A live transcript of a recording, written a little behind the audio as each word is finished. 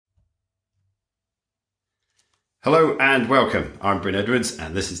Hello and welcome. I'm Bryn Edwards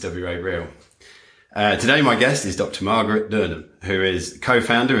and this is WA Real. Today my guest is Dr. Margaret Durham, who is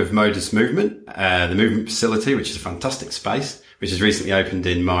co-founder of Modus Movement, the movement facility, which is a fantastic space, which has recently opened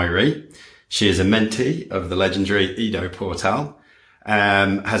in Mairie. She is a mentee of the legendary Ido Portal,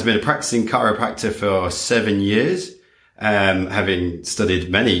 has been a practicing chiropractor for 7 years, having studied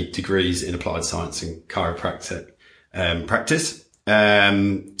many degrees in applied science and chiropractic practice.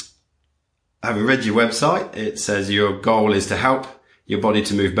 Having read your website, it says your goal is to help your body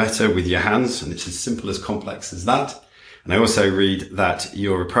to move better with your hands, and it's as simple as complex as that. And I also read that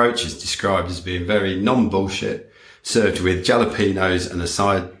your approach is described as being very non-bullshit, served with jalapenos and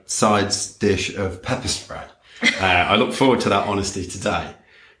a sides dish of pepper spray. I look forward to that honesty today.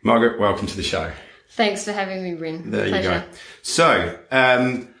 Margaret, welcome to the show. Thanks for having me, Bryn. There Pleasure. you go. So,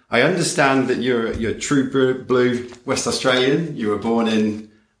 I understand that you're true blue West Australian. You were born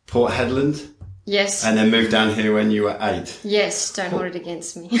in Port Hedland. Yes. And then moved down here when you were 8. Yes, don't hold it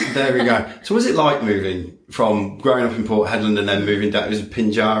against me. There we go. So was it like moving from growing up in Port Hedland and then moving down? It was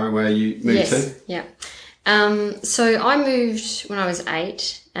Pinjarra where you moved to? Yeah. So I moved when I was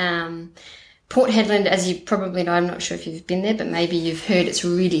 8. Port Hedland, as you probably know, I'm not sure if you've been there, but maybe you've heard it's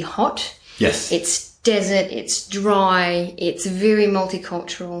really hot. Yes. It's desert, it's dry, it's very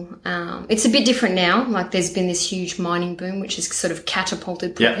multicultural. It's a bit different now. Like there's been this huge mining boom, which has sort of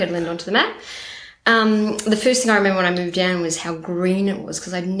catapulted Port Hedland onto the map. The first thing I remember when I moved down was how green it was,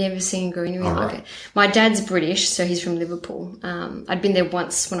 because I'd never seen greenery like it. My dad's British, so he's from Liverpool. I'd been there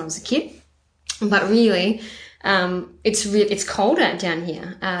once when I was a kid, but really, it's colder down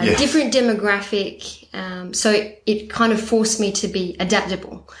here. Different demographic, so it kind of forced me to be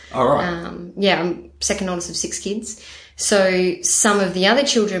adaptable. All right. I'm second oldest of 6 kids. So some of the other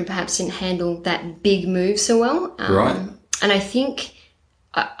children perhaps didn't handle that big move so well. Right. And I think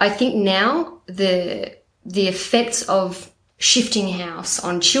now the effects of shifting house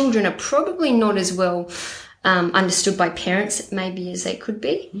on children are probably not as well understood by parents maybe as they could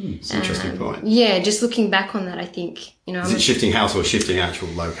be. It's an interesting point. Yeah, just looking back on that, I think, Is it shifting house or shifting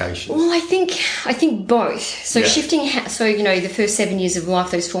actual location? Well, I think both. So shifting house, the first 7 years of life,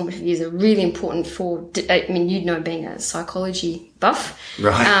 those formative years are really important for, being a psychology buff.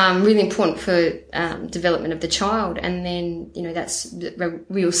 Right. Really important for development of the child. And then, that's the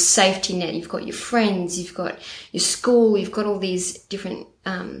real safety net. You've got your friends, you've got your school, you've got all these different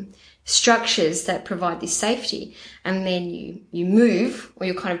structures that provide this safety, and then you move, or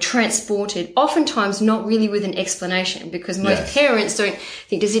you're kind of transported, oftentimes not really with an explanation, because most parents don't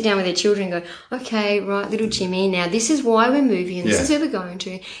think to sit down with their children and go, okay, right, little Jimmy, now this is why we're moving and this is where we're going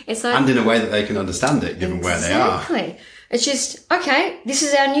to. It's like, and in a way that they can understand it, given where they are. Exactly. It's just, okay, this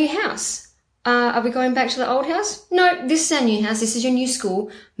is our new house. Are we going back to the old house? No, this is our new house. This is your new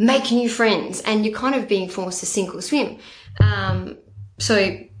school. Make new friends. And you're kind of being forced to sink or swim.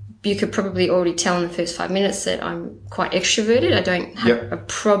 So you could probably already tell in the first 5 minutes that I'm quite extroverted. I don't have a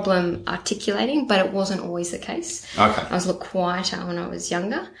problem articulating, but it wasn't always the case. Okay. I was a lot quieter when I was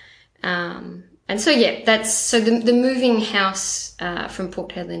younger. And so, the moving house from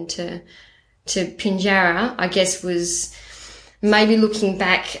Port Hedland to Pinjarra, I guess, was maybe looking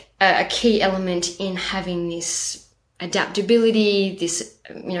back a key element in having this adaptability, this,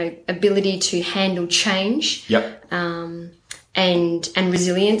 ability to handle change. Yep. And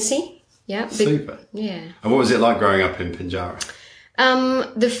resiliency. Yeah. Super. Yeah. And what was it like growing up in Pinjarra?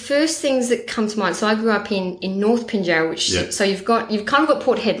 The first things that come to mind, so I grew up in North Pinjarra, so you've kind of got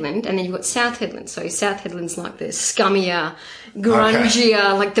Port Hedland, and then you've got South Hedland. So South Hedland's like the scummier,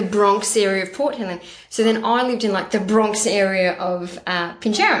 grungier, like the Bronx area of Port Hedland. So then I lived in like the Bronx area of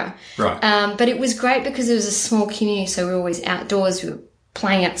Pinjarra. Right. But it was great because it was a small community, so we were always outdoors. We were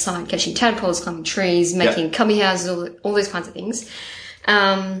playing outside, catching tadpoles, climbing trees, making cubby houses, all those kinds of things.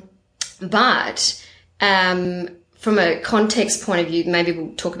 But from a context point of view, maybe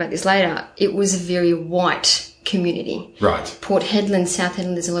we'll talk about this later, it was a very white community. Right. Port Hedland, South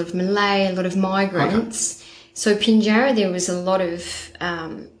Hedland, there's a lot of Malay, a lot of migrants. Okay. So Pinjarra, there was a lot of,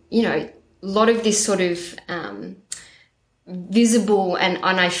 this sort of visible, and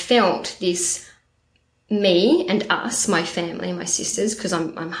I felt this, me and us, my family, my sisters, because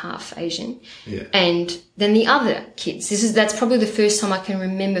I'm half Asian, and then the other kids. That's probably the first time I can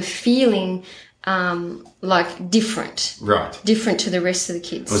remember feeling like different to the rest of the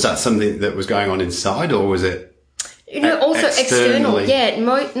kids. Was that something that was going on inside, or was it also external? Yeah,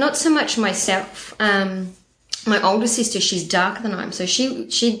 not so much myself. My older sister, she's darker than I am, so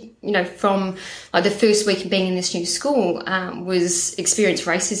she from like the first week of being in this new school, was experienced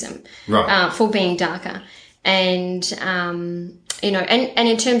racism for being darker, and and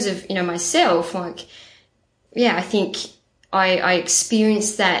in terms of myself, like I think I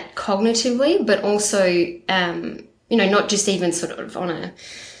experienced that cognitively, but also, not just even sort of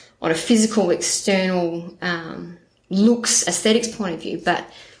on a physical, external, looks, aesthetics point of view, but,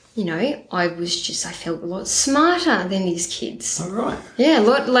 I felt a lot smarter than these kids. Oh, right. Yeah, a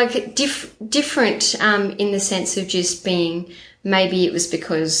lot like different, in the sense of just being, maybe it was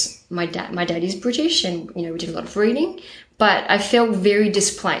because my dad is British and, we did a lot of reading, but I felt very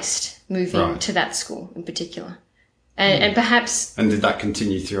displaced moving to that school in particular. And perhaps... And did that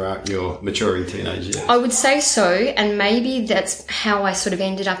continue throughout your maturing teenage years? I would say so, and maybe that's how I sort of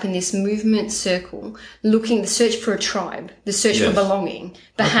ended up in this movement circle, the search for a tribe, the search for belonging,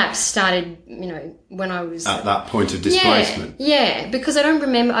 perhaps started, when I was... At that point of displacement? Yeah, because I don't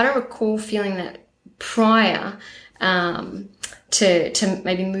recall feeling that prior to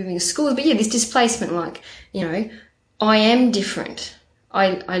maybe moving to schools, but this displacement, like, I am different,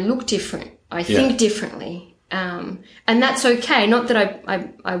 I look different, I think differently. And that's okay. Not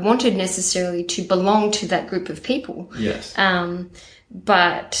that I wanted necessarily to belong to that group of people. Yes.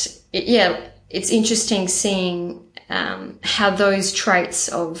 But it's interesting seeing, how those traits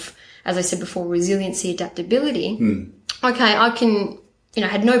of, as I said before, resiliency, adaptability. Okay. I can,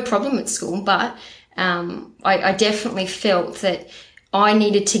 had no problem at school, but, I definitely felt that I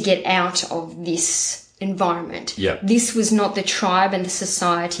needed to get out of this environment. Yeah. This was not the tribe and the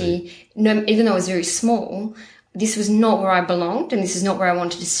society. No, even though it was very small, this was not where I belonged and this is not where I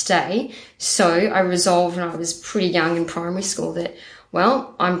wanted to stay. So I resolved when I was pretty young in primary school that,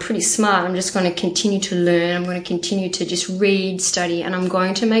 well, I'm pretty smart. I'm just going to continue to learn. I'm going to continue to just read, study, and I'm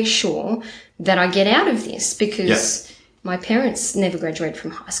going to make sure that I get out of this because my parents never graduated from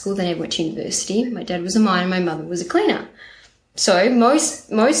high school. They never went to university. My dad was a miner. My mother was a cleaner. So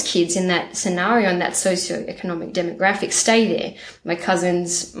most kids in that scenario and that socioeconomic demographic stay there. My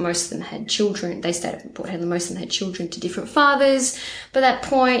cousins, most of them had children. They stayed up in Port Hedland. Most of them had children to different fathers. By that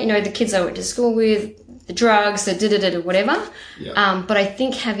point, the kids I went to school with, the drugs, the whatever. Yeah. But I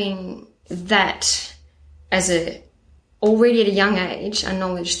think having that already at a young age, a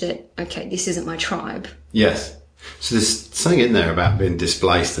knowledge that, okay, this isn't my tribe. Yes. So there's something in there about being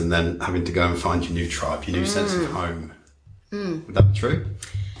displaced and then having to go and find your new tribe, your new sense of home. Would that be true?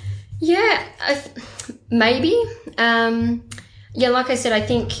 Yeah, maybe. Like I said, I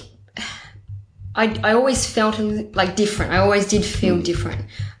think I always felt like different. I always did feel different.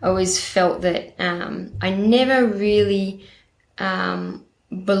 I always felt that I never really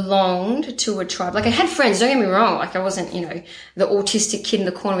belonged to a tribe. Like I had friends, don't get me wrong. Like I wasn't, the autistic kid in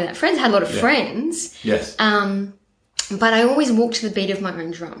the corner without friends. I had a lot of friends. Yes. But I always walked to the beat of my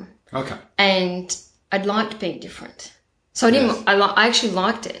own drum. Okay. And I'd liked being different. So I didn't. I actually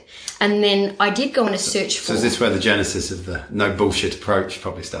liked it, and then I did go on a search for. So is this where the genesis of the no bullshit approach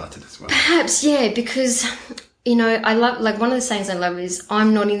probably started as well? Perhaps, yeah, because I love, like, one of the sayings I love is,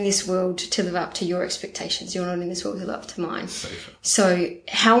 "I'm not in this world to live up to your expectations. You're not in this world to live up to mine." So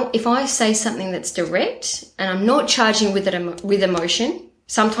if I say something that's direct and I'm not charging with it with emotion,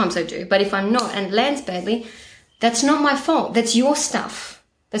 sometimes I do, but if I'm not and it lands badly, that's not my fault. That's your stuff.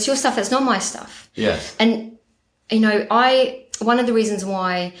 That's your stuff. That's not my stuff. Yes. And one of the reasons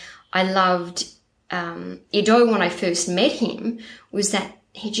why I loved Ido when I first met him was that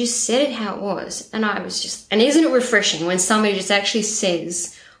he just said it how it was. And and isn't it refreshing when somebody just actually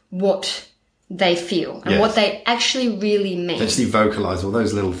says what they feel and what they actually really mean. They actually vocalise all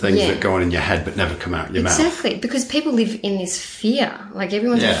those little things that go on in your head but never come out your mouth. Exactly, because people live in this fear. Like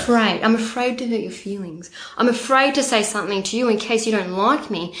everyone's afraid. I'm afraid to hurt your feelings. I'm afraid to say something to you in case you don't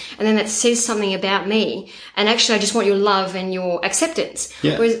like me, and then that says something about me, and actually I just want your love and your acceptance.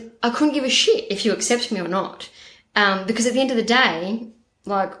 Yeah. Whereas I couldn't give a shit if you accept me or not. Because at the end of the day,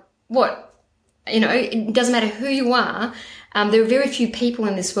 like, what? It doesn't matter who you are. There are very few people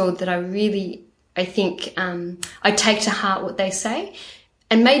in this world that I think, I take to heart what they say.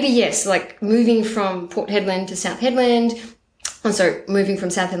 And maybe, yes, like moving from Port Hedland to South Hedland, moving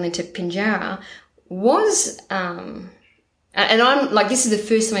from South Hedland to Pinjarra was, and I'm like, this is the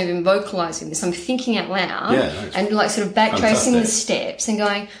first time I've been vocalising this. I'm thinking out loud and like sort of backtracing the steps and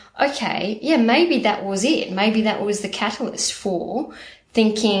going, okay, yeah, maybe that was it. Maybe that was the catalyst for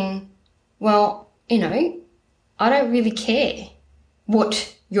thinking, well, I don't really care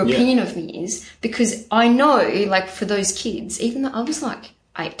what your opinion of me is, because I know, like, for those kids, even though I was like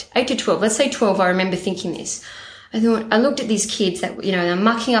 8 to 12, let's say 12, I remember thinking this. I looked at these kids that, they're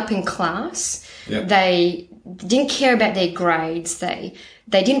mucking up in class. Yep. They didn't care about their grades. They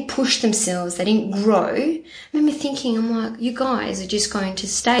didn't push themselves. They didn't grow. I remember thinking, I'm like, you guys are just going to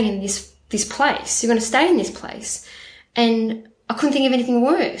stay in this place. You're going to stay in this place. And I couldn't think of anything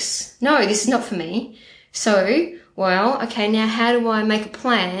worse. No, this is not for me. So, well, okay, now how do I make a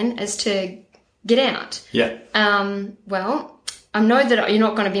plan as to get out? Yeah. Well, I know that you're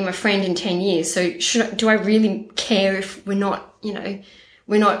not going to be my friend in 10 years. So do I really care if we're not,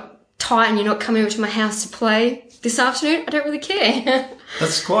 we're not tight and you're not coming over to my house to play this afternoon? I don't really care.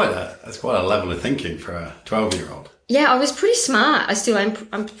 That's quite a level of thinking for a 12-year-old. Yeah, I was pretty smart. I still am.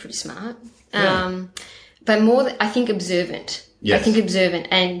 I'm pretty smart. Yeah. But more, I think, observant. Yes. I think observant.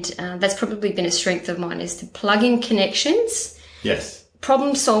 And that's probably been a strength of mine, is to plug in connections. Yes.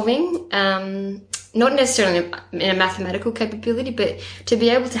 Problem solving, not necessarily in a mathematical capability, but to be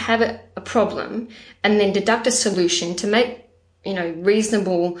able to have a problem and then deduct a solution, to make,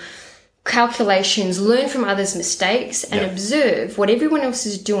 reasonable calculations, learn from others' mistakes, and observe what everyone else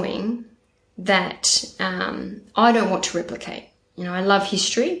is doing that I don't want to replicate. I love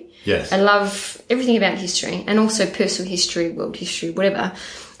history. Yes. I love everything about history, and also personal history, world history, whatever.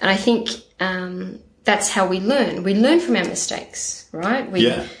 And I think that's how we learn. We learn from our mistakes, right? We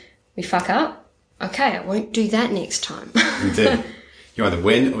fuck up. Okay, I won't do that next time. You do. You either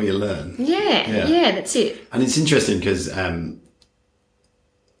win or you learn. Yeah, that's it. And it's interesting because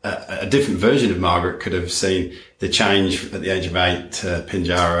a different version of Margaret could have seen the change at the age of 8 to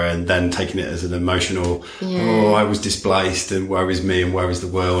Pinjarra, and then taken it as an emotional, I was displaced and woe is me and woe is the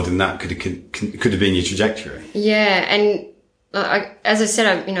world, and that could have been your trajectory. Yeah, and as I said,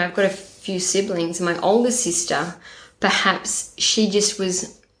 I've got a few siblings. My older sister, perhaps she just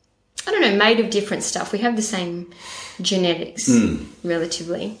was, I don't know, made of different stuff. We have the same genetics,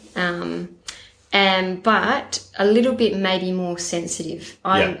 relatively. But a little bit maybe more sensitive.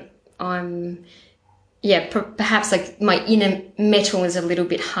 Perhaps like my inner metal is a little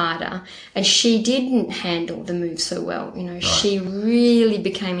bit harder, and she didn't handle the move so well. Right. She really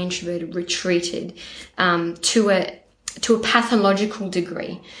became introverted, retreated, to a pathological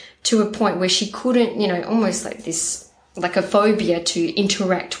degree, to a point where she couldn't, almost like this, like a phobia to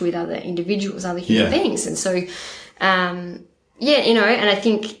interact with other individuals, other human beings. And so, and I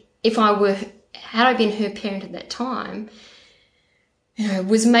think had I been her parent at that time,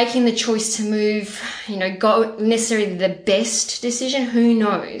 was making the choice to move, go necessarily the best decision, who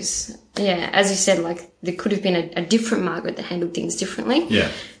knows? Yeah, as you said, like there could have been a different Margaret that handled things differently. Yeah.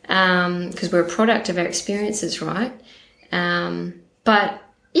 Because we're a product of our experiences, right? But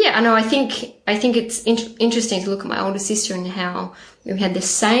yeah, I know. I think it's interesting to look at my older sister and how we had the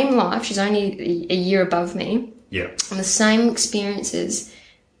same life. She's only a year above me. Yeah. And the same experiences,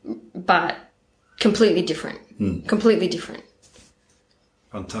 but completely different. Completely different.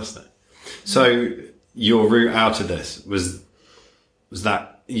 Fantastic. So your route out of this was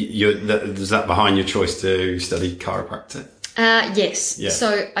that behind your choice to study chiropractic? Yes. Yeah.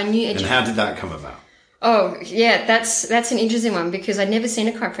 So I knew. And how did that come about? Oh yeah, that's an interesting one, because I'd never seen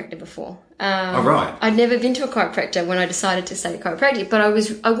a chiropractor before. Oh right. I'd never been to a chiropractor when I decided to study chiropractic, but I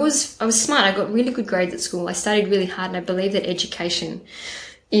was smart. I got really good grades at school. I studied really hard, and I believe that education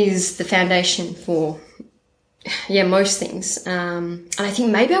is the foundation for most things. And I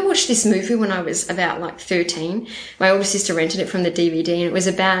think maybe I watched this movie when I was about like 13. My older sister rented it from the DVD, and it was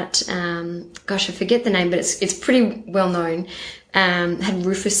about I forget the name, but it's pretty well known. Had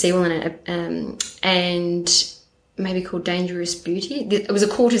Rufus Sewell in it, and maybe called Dangerous Beauty. It was a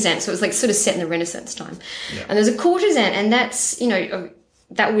courtesan, so it was like sort of set in the Renaissance time. Yeah. And there's a courtesan, and that's,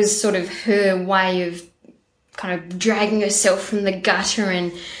 that was sort of her way of kind of dragging herself from the gutter.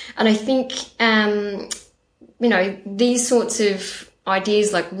 And I think, these sorts of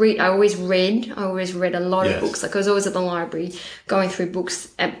ideas, like I always read a lot of books. Like I was always at the library going through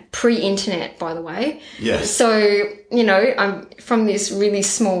books pre-internet, by the way. Yes. So, I'm from this really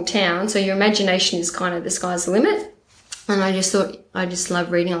small town, so your imagination is kind of the sky's the limit. And I just thought, I just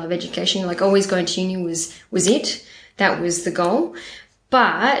love reading, I love education. Like always going to uni was it. That was the goal.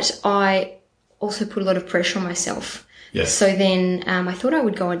 But I also put a lot of pressure on myself. Yes. So then I thought I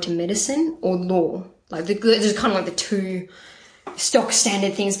would go into medicine or law. Like there's kind of like the two stock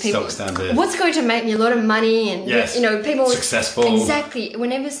standard things. People, stock standard. What's going to make me a lot of money? And people successful. Exactly.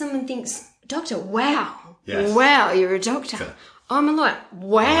 Whenever someone thinks, doctor, wow, yes. Wow, you're a doctor. Okay. I'm a lot.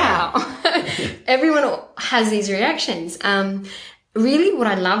 Wow. Everyone has these reactions. Really what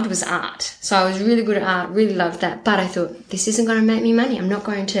I loved was art. So I was really good at art, really loved that. But I thought, this isn't going to make me money. I'm not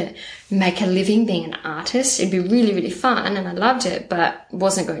going to make a living being an artist. It'd be really, really fun, and I loved it, but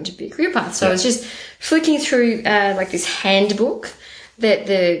wasn't going to be a career path. So I was just flicking through like this handbook that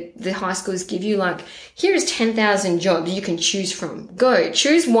the high schools give you, like, here is 10,000 jobs you can choose from. Go,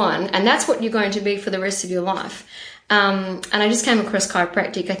 choose one, and that's what you're going to be for the rest of your life. And I just came across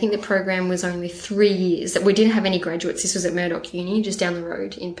chiropractic. I think the program was only 3 years. That we didn't have any graduates. This was at Murdoch Uni, just down the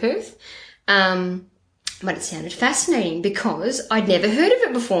road in Perth. And But it sounded fascinating because I'd never heard of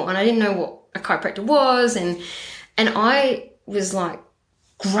it before and I didn't know what a chiropractor was. And I was like,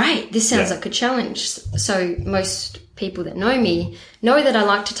 great, this sounds like a challenge. So most people that know me know that I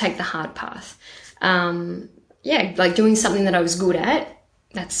like to take the hard path. Like doing something that I was good at,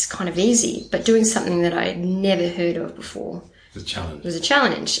 that's kind of easy. But doing something that I'd never heard of before was a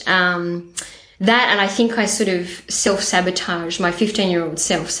challenge. That, and I think I sort of self-sabotage, my 15-year-old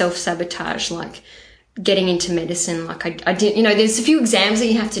self-sabotage, like getting into medicine. Like I did, there's a few exams that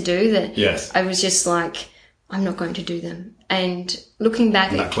you have to do that I was just like, I'm not going to do them. And looking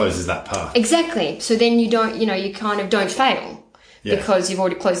back, and that closes that path. Exactly. So then you don't, you kind of don't fail because you've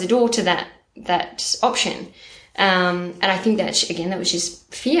already closed the door to that option. And I think that, again, that was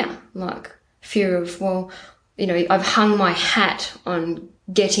just fear, like fear of, I've hung my hat on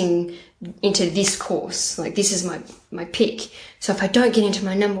getting into this course. Like, this is my pick. So if I don't get into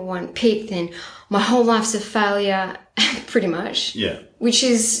my number one pick, then my whole life's a failure, pretty much. Yeah. Which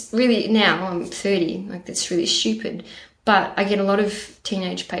is really, now I'm 30, like that's really stupid. But I get a lot of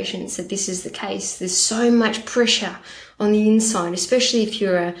teenage patients that this is the case. There's so much pressure on the inside, especially if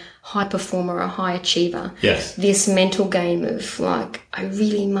you're a high performer or a high achiever. Yes. This mental game of like, I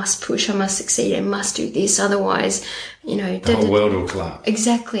really must push, I must succeed, I must do this, otherwise, the whole world will collapse.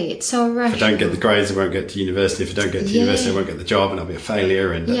 Exactly. It's so irrational. If I don't get the grades, I won't get to university. If I don't get to university, I won't get the job and I'll be a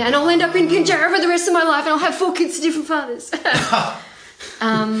failure. And and I'll end up in Pinjarra for the rest of my life and I'll have 4 kids to different fathers.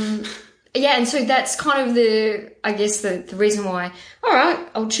 And so that's kind of the reason why, all right,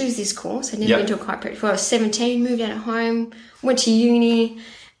 I'll choose this course. I'd never been to a chiropractor before. I was 17, moved out of home, went to uni,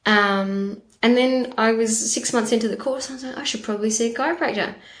 and then I was 6 months into the course. I was like, I should probably see a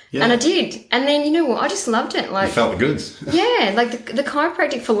chiropractor. Yeah. And I did. And then, you know what, I just loved it. Like, you felt the goods. Yeah, like the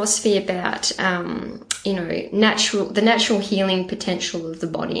chiropractic philosophy about, the natural healing potential of the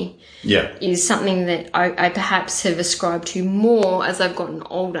body is something that I perhaps have ascribed to more as I've gotten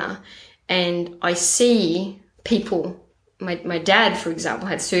older. And I see people, my dad, for example,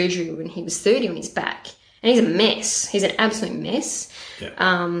 had surgery when he was 30 on his back. And he's a mess. He's an absolute mess.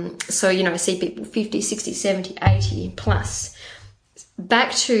 Yeah. So, I see people 50, 60, 70, 80 plus.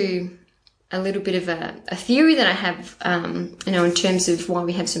 Back to a little bit of a theory that I have, in terms of why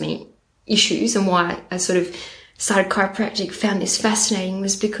we have so many issues and why I sort of started chiropractic, found this fascinating,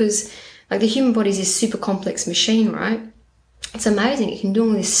 was because, like, the human body is this super complex machine, right? It's amazing. It can do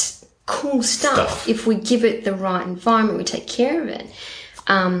all this cool stuff if we give it the right environment, we take care of it.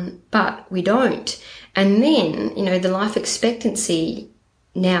 But we don't. And then, the life expectancy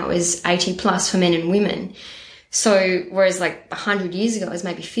now is 80 plus for men and women. So, whereas like 100 years ago it was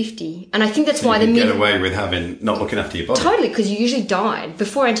maybe 50. And I think that's why you get away with not looking after your body. Totally, because you usually died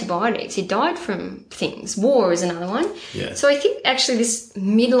before antibiotics. You died from things. War is another one. Yeah. So I think actually this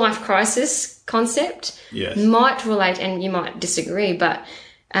midlife crisis concept might relate, and you might disagree, but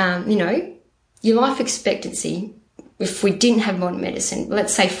your life expectancy, if we didn't have modern medicine,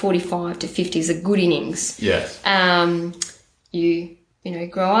 let's say 45 to 50 is a good innings. Yes. You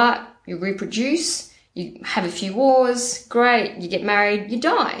grow up, you reproduce, you have a few wars, great, you get married, you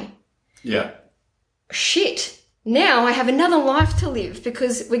die. Yeah. Shit. Now I have another life to live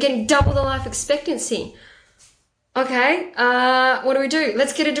because we're getting double the life expectancy. Okay, what do?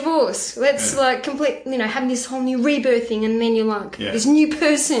 Let's get a divorce. Let's having this whole new rebirthing, and then you're like this new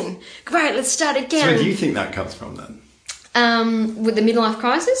person. Great, let's start again. So where do you think that comes from then? With the midlife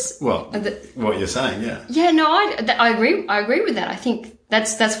crisis? Well, what you're saying, yeah. Yeah, no, I agree. I agree with that. I think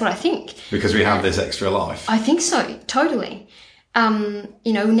that's what I think. Because we have this extra life. I think so, totally.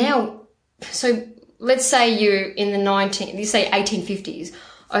 Now, so let's say you're in the 1850s.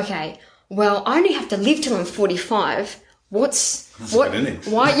 Okay. Well, I only have to live till I'm 45.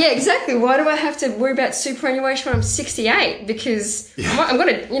 Why? Yeah, exactly. Why do I have to worry about superannuation when I'm 68? Because I'm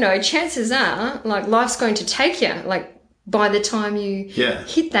going to, chances are, like, life's going to take you, like, by the time you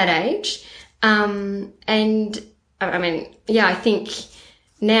hit that age. And I mean, I think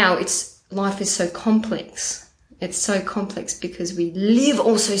now life is so complex. It's so complex because we live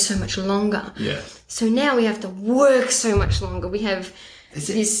also so much longer. Yeah. So now we have to work so much longer. We have... Is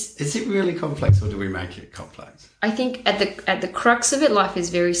it really complex, or do we make it complex? I think at the crux of it, life is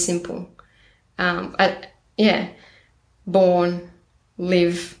very simple. Born,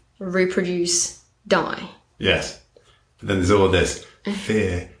 live, reproduce, die. Yes. But then there's all this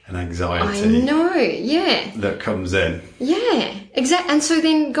fear and anxiety. I know, yeah. That comes in. Yeah, exactly. And so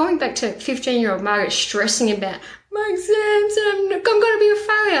then going back to 15-year-old Margaret stressing about my exams and I'm going to be a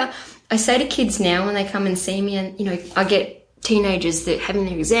failure. I say to kids now when they come and see me, and, I get teenagers that having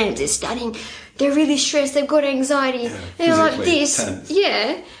their exams, they're studying, they're really stressed, they've got anxiety, they're like this. Tense.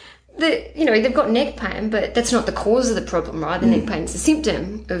 Yeah. they've got neck pain, but that's not the cause of the problem, right? The neck pain is a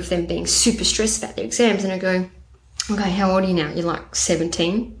symptom of them being super stressed about their exams. And I go, okay, how old are you now? You're like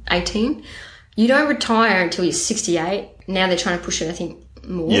 17, 18. You don't retire until you're 68. Now they're trying to push it, I think,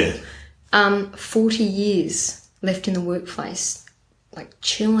 more. Yeah. 40 years left in the workplace. Like,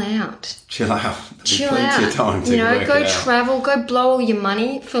 chill out. Chill out. Chill plenty out. of time to work go it out. travel, go blow all your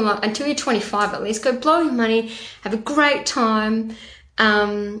money for like until you're 25 at least. Go blow your money, have a great time,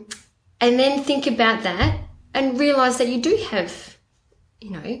 and then think about that and realise that you do have,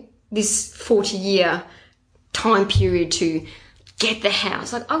 this 40-year time period to get the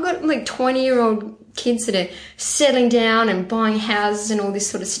house. Like, I've got like 20-year-old kids that are settling down and buying houses and all this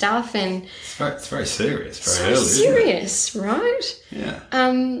sort of stuff, and it's very serious, very so early. serious, right? Yeah.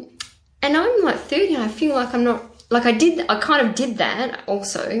 And I'm like 30, and I feel like I'm not like I kind of did that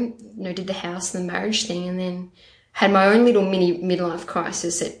also. Did the house and the marriage thing, and then had my own little mini midlife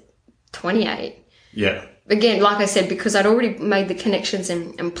crisis at 28. Yeah. Again, like I said, because I'd already made the connections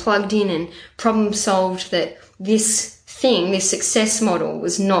and plugged in and problem solved that this success model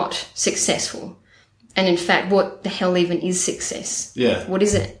was not successful. And in fact, what the hell even is success? Yeah. What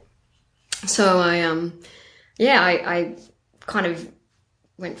is it? So I kind of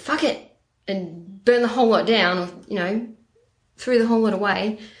went, fuck it, and burned the whole lot down, or, threw the whole lot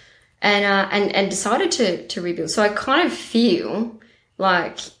away, and decided to rebuild. So I kind of feel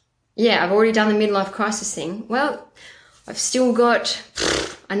like, I've already done the midlife crisis thing. Well, I've still got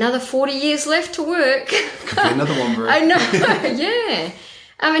another 40 years left to work. Could be another one, bro. I know, yeah.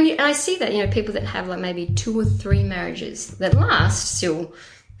 And I see that, people that have like maybe 2 or 3 marriages that last still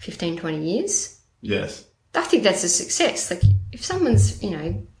 15, 20 years. Yes. I think that's a success. Like, if someone's,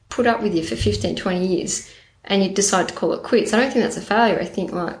 put up with you for 15, 20 years and you decide to call it quits, I don't think that's a failure. I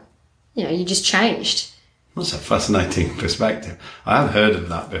think, like, you just changed. That's a fascinating perspective. I haven't heard of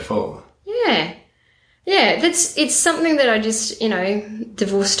that before. Yeah. Yeah, it's something that I just,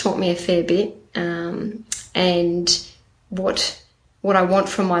 divorce taught me a fair bit. And what I want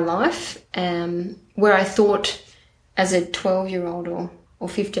from my life, where I thought as a 12-year-old or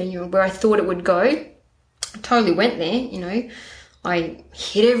 15-year-old, where I thought it would go, I totally went there, I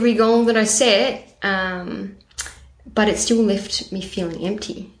hit every goal that I set, but it still left me feeling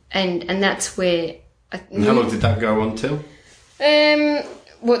empty. And that's where... And how long did that go on till?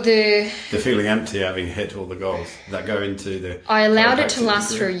 The feeling empty, having hit all the goals. Did that go into the... I allowed it to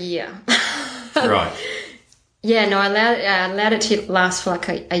last for a year. Right. Yeah, no, I allowed it to last for like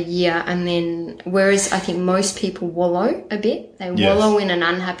a year, and then, whereas I think most people wallow a bit, they wallow in an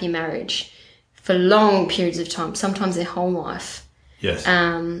unhappy marriage for long periods of time, sometimes their whole life. Yes.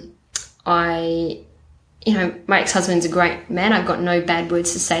 My ex-husband's a great man. I've got no bad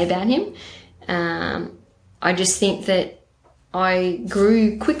words to say about him. I just think that I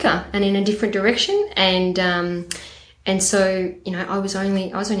grew quicker and in a different direction, and so, I was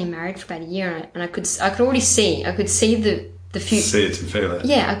only married for about a year, and I could already see, the future. See it and feel it.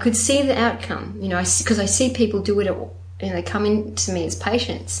 Yeah, I could see the outcome, because I see people do it, they come in to me as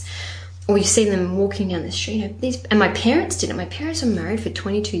patients, or you see them walking down the street. And my parents did it. My parents were married for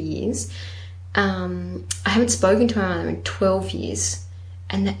 22 years. I haven't spoken to my mother in 12 years,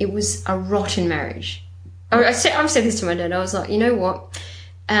 and it was a rotten marriage. I've said this to my dad. I was like, you know what,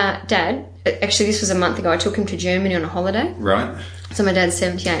 Dad, actually this was a month ago, I took him to Germany on a holiday. Right. So my dad's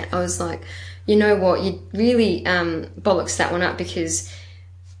 78. I was like, you know what, you really bollocks that one up, because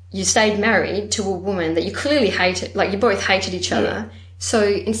you stayed married to a woman that you clearly hated, like you both hated each other. Yeah. So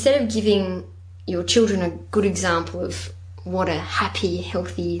instead of giving your children a good example of what a happy,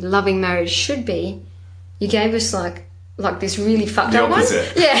 healthy, loving marriage should be, you gave us like this really fucked up one.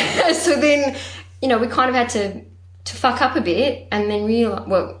 Yeah. So then, we kind of had to fuck up a bit, and then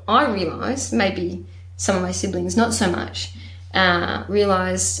I realised, maybe some of my siblings not so much,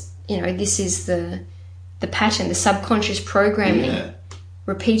 realised, this is the pattern, the subconscious programming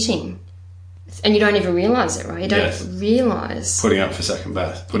repeating. And you don't even realise it, right? You don't realise. Putting up for second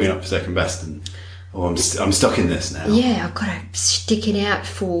best, and I'm stuck in this now. Yeah, I've got to stick it out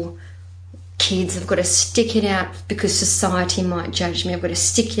for kids. I've got to stick it out because society might judge me. I've got to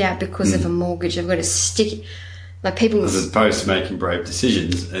stick it out because of a mortgage. I've got to stick it... Like people... As opposed to making brave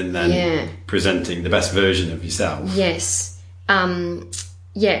decisions and then presenting the best version of yourself. Yes.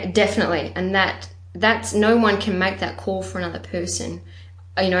 Yeah, definitely. And that's... No one can make that call for another person.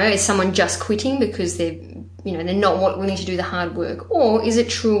 Is someone just quitting because they're not willing to do the hard work? Or is it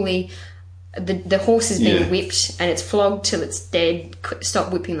truly the horse is being whipped and it's flogged till it's dead?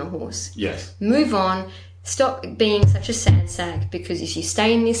 Stop whipping the horse. Yes. Move on. Stop being such a sad sack, because if you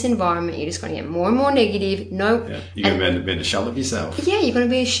stay in this environment, you're just going to get more and more negative. No. Yeah. You're going to end up being a shell of yourself. Yeah, you're going to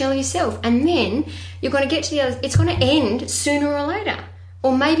be a shell of yourself. And then you're going to get to the other... It's going to end sooner or later.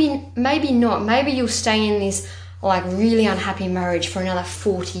 Or maybe not. Maybe you'll stay in this, like, really unhappy marriage for another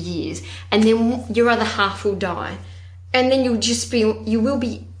 40 years. And then your other half will die. And then you will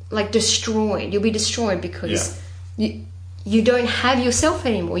be, like, destroyed. You'll be destroyed because you don't have yourself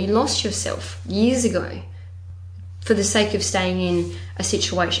anymore. You lost yourself years ago for the sake of staying in a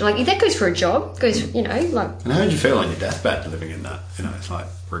situation. Like, that goes for a job. Goes, like... And how did you feel on your deathbed living in that? It's like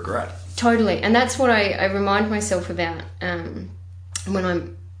regret. Totally. And that's what I remind myself about when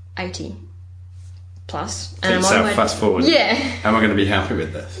I'm 80 plus. And So fast forward. Yeah. Am I going to be happy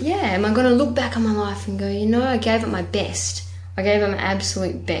with this? Yeah. Am I going to look back on my life and go, I gave it my best. I gave it my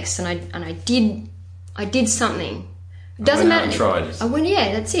absolute best. And I did something. It doesn't matter. I tried.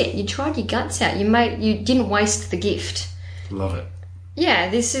 That's it. You tried your guts out. You didn't waste the gift. Love it. Yeah,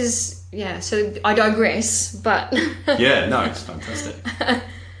 this is... Yeah, so I digress, but... Yeah, no, it's fantastic.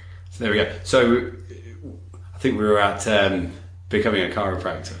 So there we go. So I think we were at becoming a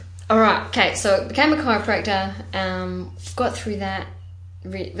chiropractor. All right. Okay. So became a chiropractor. Got through that.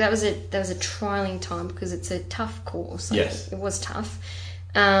 That was a trialing time because it's a tough course. Like, yes. It was tough.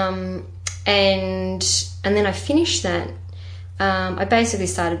 And then I finished that. I basically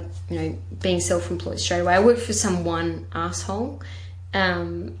started, being self-employed straight away. I worked for some one asshole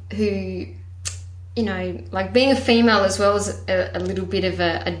who, like, being a female as well as a little bit of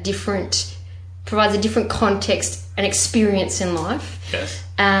a different, provides a different context and experience in life. Yes.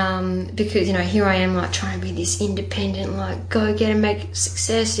 Because, here I am, like, trying to be this independent, like, go get and make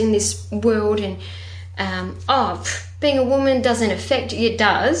success in this world, and being a woman doesn't affect you. It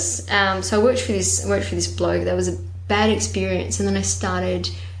does. So I worked for this bloke. That was a bad experience, and then I started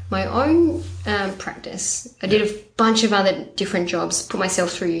my own practice. I did a bunch of other different jobs, put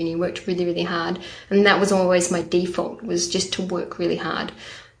myself through uni, worked really, really hard, and that was always my default, was just to work really hard.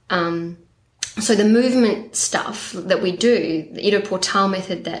 So the movement stuff that we do, the Ido Portal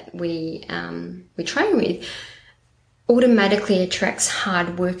method that we train with, automatically attracts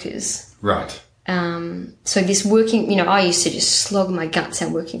hard workers. Right. So this working, I used to just slog my guts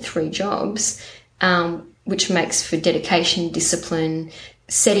out working 3 jobs, which makes for dedication, discipline,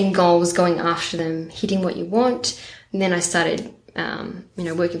 setting goals, going after them, hitting what you want. And then I started,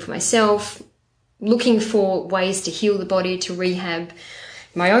 working for myself, looking for ways to heal the body, to rehab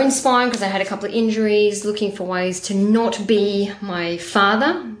my own spine because I had a couple of injuries, looking for ways to not be my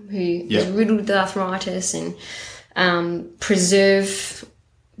father who is riddled with arthritis, and preserve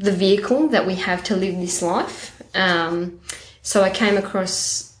the vehicle that we have to live this life. So I came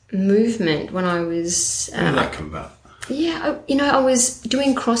across movement when I was... How did that come about? Yeah, I was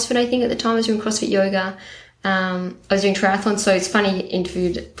doing CrossFit, I think, at the time. I was doing CrossFit yoga. I was doing triathlon, so it's funny, you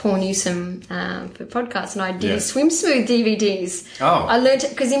interviewed Paul Newsome for podcasts, and I did his Swim Smooth DVDs. Oh. I learned,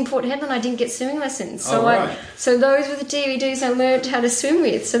 because in Port Hedland I didn't get swimming lessons. So right. So those were the DVDs I learned how to swim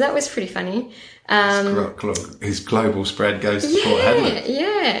with, so that was pretty funny. His global spread goes to Port Hedland.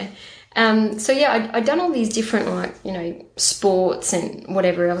 Yeah. I'd done all these different, sports and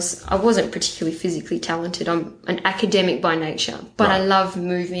whatever else. I wasn't particularly physically talented. I'm an academic by nature, but I love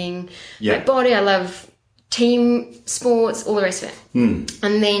moving my body. I love team sports, all the rest of it.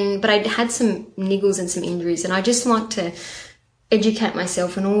 And but I'd had some niggles and some injuries, and I just like to educate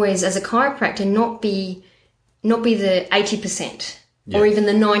myself, and always, as a chiropractor, not be the 80% or even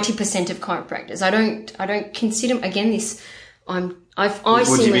the 90% of chiropractors. I don't consider, again, this. What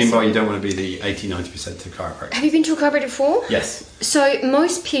do you mean by you don't want to be the 80-90% of chiropractors? Have you been to a chiropractor before? Yes. So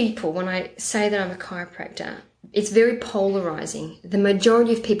most people, when I say that I'm a chiropractor, it's very polarizing. The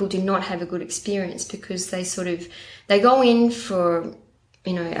majority of people do not have a good experience because they go in for,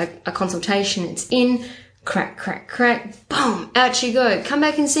 a consultation. It's in, crack, crack, crack, boom, out you go. Come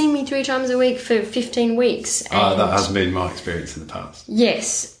back and see me 3 times a week for 15 weeks. That has been my experience in the past.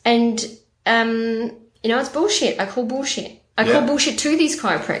 Yes. And, it's bullshit. I call bullshit. I call bullshit to these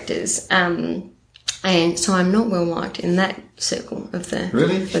chiropractors. And so I'm not well liked in that circle of the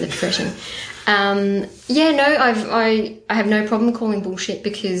profession. I have no problem calling bullshit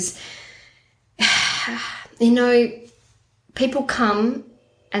because, people come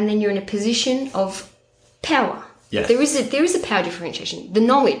and then you're in a position of power. Yes. There is a power differentiation. The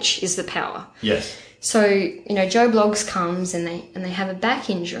knowledge is the power. Yes. So, Joe Bloggs comes and they have a back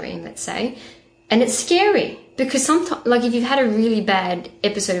injury, let's say, and it's scary because sometimes, like, if you've had a really bad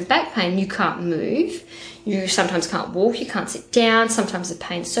episode of back pain, you can't move. You sometimes can't walk, you can't sit down. Sometimes the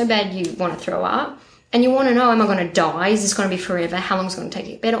pain's so bad you want to throw up. And you want to know, am I going to die? Is this going to be forever? How long is it going to take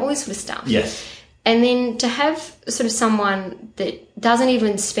to get better? All this sort of stuff. Yes. And then to have sort of someone that doesn't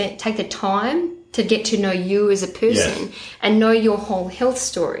even take the time to get to know you as a person and know your whole health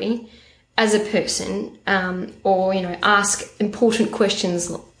story as a person, or, ask important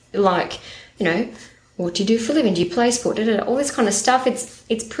questions like, what do you do for a living? Do you play sport? All this kind of stuff.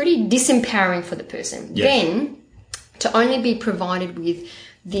 It's pretty disempowering for the person. Yes. Then to only be provided with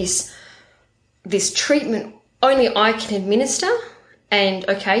this treatment only I can administer. And,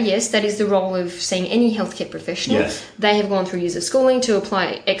 okay, yes, that is the role of seeing any healthcare professional. Yes. They have gone through years of schooling to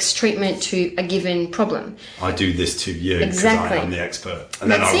apply X treatment to a given problem. I do this to you because Exactly. I am the expert.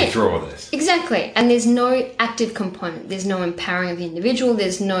 And then I withdraw this. Exactly. And there's no active component. There's no empowering of the individual.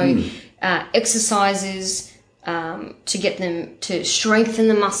 There's no exercises to get them to strengthen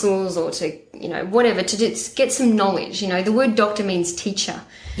the muscles or to, whatever, to just get some knowledge. The word doctor means teacher.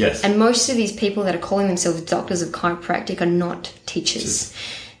 Yes. And most of these people that are calling themselves doctors of chiropractic are not teachers.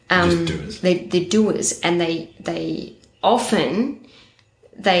 Just doers. They're doers, and they often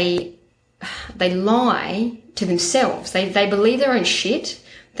lie to themselves. They believe their own shit,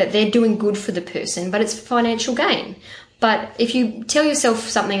 that they're doing good for the person, but it's financial gain. But if you tell yourself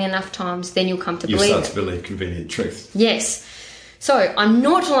something enough times, then you'll come to believe it. You start to believe convenient truth. Yes. So I'm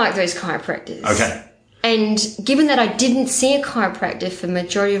not like those chiropractors. Okay. And given that I didn't see a chiropractor for the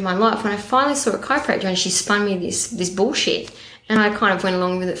majority of my life, when I finally saw a chiropractor and she spun me this bullshit, and I kind of went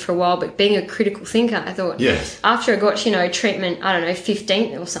along with it for a while, but being a critical thinker, I thought, yes. After I got, treatment,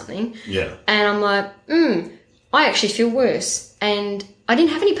 15th or something, yeah, and I'm like, I actually feel worse. And I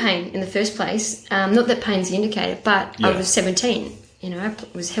didn't have any pain in the first place. Not that pain's the indicator, but I was 17. I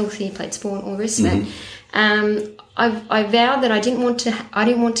was healthy, played sport, all the rest of it. I vowed that I didn't want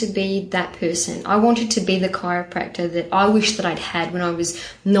to be that person. I wanted to be the chiropractor that I wish that I'd had when I was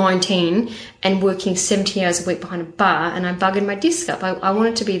 19 and working 70 hours a week behind a bar, and I buggered my disc up. I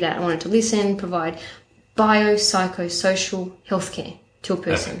wanted to be that. I wanted to listen, provide biopsychosocial healthcare to a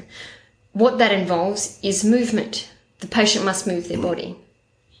person. Okay. What that involves is movement. The patient must move their body.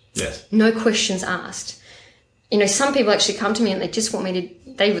 Yes. No questions asked. Some people actually come to me and they just want me to,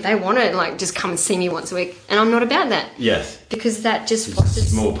 they want to just come and see me once a week. And I'm not about that. Yes. Because that just It's fosters. a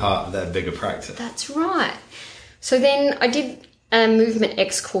small part of their bigger practice. That's right. So then I did a Movement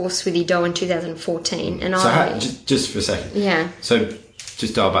X course with Ido in 2014. And just for a second. Yeah. So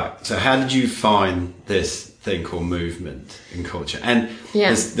just dial back. So how did you find this thing called movement in culture? And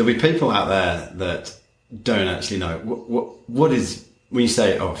there'll be people out there that don't actually know what is, when you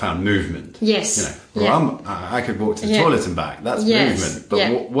say, I found movement. Yes. I could walk to the toilet and back. That's movement.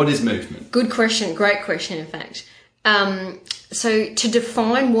 But what is movement? Good question. Great question, in fact. So to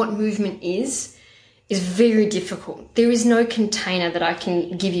define what movement is very difficult. There is no container that I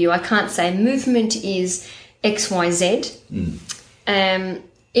can give you. I can't say movement is X, Y, Z.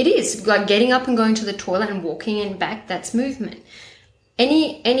 It is like getting up and going to the toilet and walking and back. That's movement.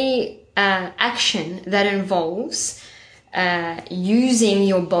 Any action that involves using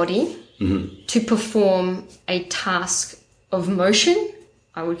your body to perform a task of motion,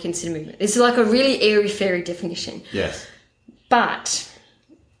 I would consider movement. It's like a really airy-fairy definition. Yes. But,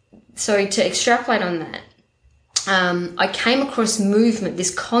 so to extrapolate on that, I came across movement,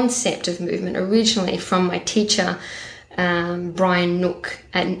 this concept of movement, originally from my teacher, Brian Nook,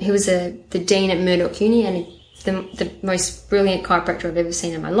 and he was the dean at Murdoch Uni and the most brilliant chiropractor I've ever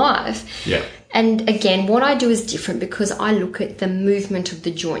seen in my life. Yeah. And again, what I do is different because I look at the movement of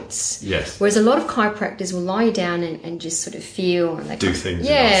the joints. Yes. Whereas a lot of chiropractors will lie you down and just sort of feel and they do things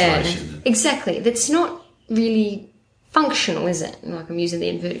in isolation. Exactly. That's not really functional, is it? Like I'm using the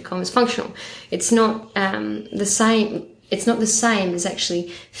inverted commas, functional. It's not the same. It's not the same as actually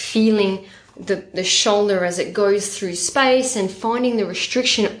feeling the shoulder as it goes through space and finding the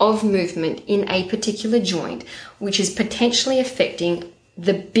restriction of movement in a particular joint, which is potentially affecting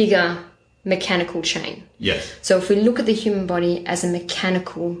the bigger mechanical chain. Yes. So if we look at the human body as a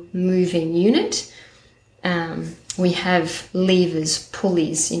mechanical moving unit, we have levers,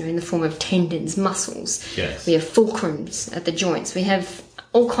 pulleys, in the form of tendons, muscles. Yes. We have fulcrums at the joints. We have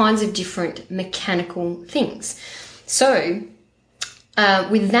all kinds of different mechanical things. So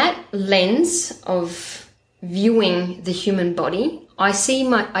with that lens of viewing the human body, I see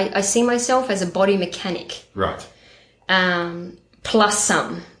myself as a body mechanic. Right. Plus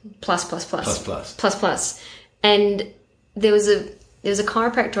some. Plus. And there was a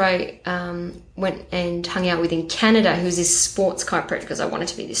chiropractor I went and hung out with in Canada who was this sports chiropractor because I wanted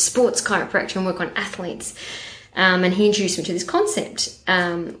to be this sports chiropractor and work on athletes. And he introduced me to this concept.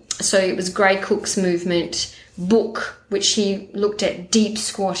 So it was Gray Cook's movement, book, which he looked at deep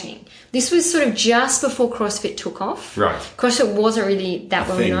squatting. This was sort of just before CrossFit took off. Right. CrossFit wasn't really that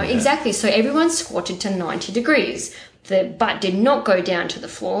well known. Yeah. Exactly. So everyone squatted to 90 degrees. The butt did not go down to the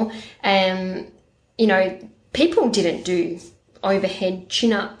floor. People didn't do overhead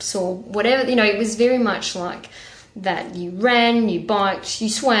chin-ups or whatever. It was very much like that. You ran, you biked, you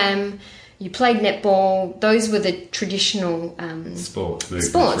swam, you played netball. Those were the traditional sports,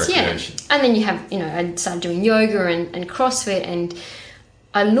 recreation. Yeah. And then you have, I started doing yoga and CrossFit, and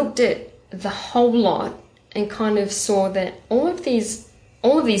I looked at the whole lot and kind of saw that all of these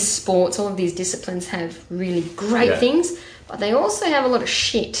sports, all of these disciplines have really great things, but they also have a lot of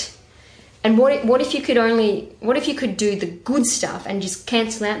shit. And what if you could do the good stuff and just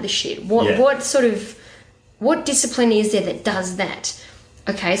cancel out the shit? What discipline is there that does that?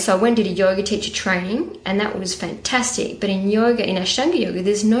 Okay, so I went and did a yoga teacher training, and that was fantastic. But in yoga, in Ashtanga yoga,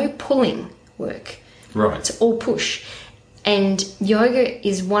 there's no pulling work. Right. It's all push. And yoga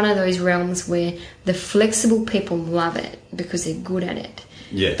is one of those realms where the flexible people love it because they're good at it.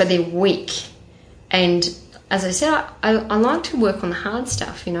 Yes. But they're weak. And as I said, I like to work on the hard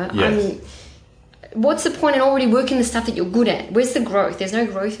stuff, Yes. What's the point in already working the stuff that you're good at? Where's the growth? There's no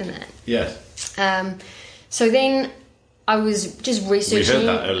growth in that. Yes. So then I was just researching. We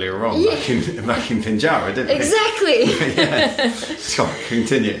heard that earlier on, back in Pinjarra, didn't we? Exactly. Yeah. Sorry,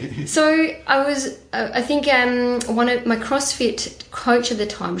 continue. So I think one of my CrossFit coach at the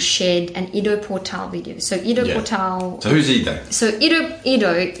time shared an Ido Portal video. So Ido Portal. So who's Ido? So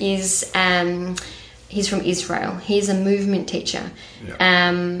Ido is he's from Israel. He's a movement teacher.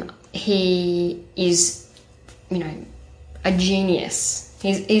 Yeah. He is, a genius.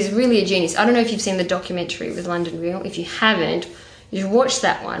 He's really a genius. I don't know if you've seen the documentary with London Real. If you haven't, you should watch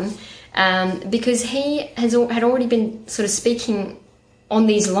that one, because he had already been sort of speaking on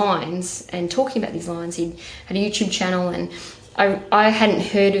these lines and talking about these lines. He had a YouTube channel, and I hadn't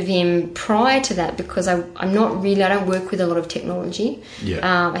heard of him prior to that because I don't work with a lot of technology.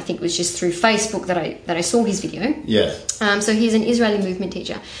 Yeah. I think it was just through Facebook that I saw his video. Yeah. So he's an Israeli movement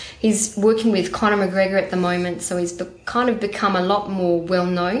teacher. He's working with Conor McGregor at the moment, so he's kind of become a lot more well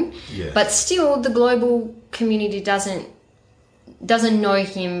known. Yeah. But still, the global community doesn't know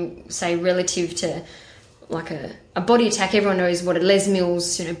him, say, relative to like a body attack. Everyone knows what a Les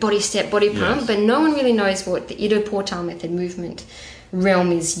Mills, body step, body pump, but no one really knows what the Ido Portal method movement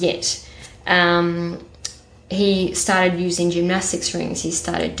realm is yet. He started using gymnastics rings. He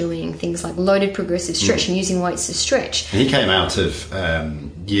started doing things like loaded progressive stretch and using weights to stretch. And he came out of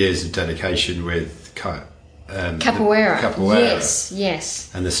years of dedication with capoeira. Capoeira. Yes.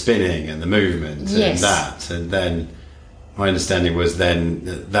 And the spinning and the movement and that. And then my understanding was then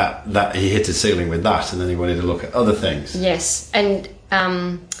that he hit a ceiling with that, and then he wanted to look at other things. Yes. And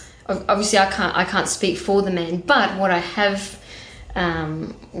obviously I can't speak for the man, but what I have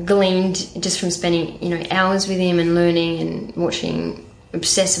gleaned just from spending hours with him and learning and watching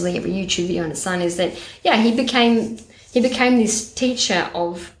obsessively every YouTube video on his son is that he became this teacher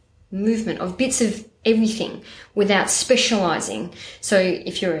of movement, of bits of everything without specializing. So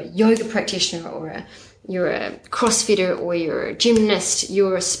if you're a yoga practitioner or you're a CrossFitter or you're a gymnast,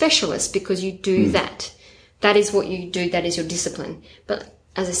 you're a specialist because you do that. That is what you do. That is your discipline. But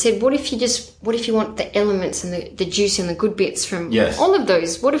as I said, what if you want the elements and the juice and the good bits from all of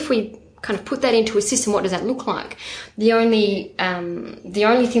those? What if we kind of put that into a system? What does that look like? The only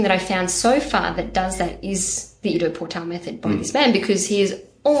thing that I found so far that does that is the Ido Portal method by this man, because he is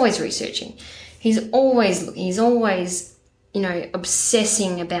always researching. He's always looking. He's always,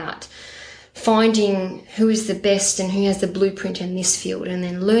 obsessing about finding who is the best and who has the blueprint in this field, and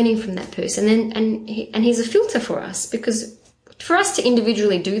then learning from that person. And he's a filter for us, because for us to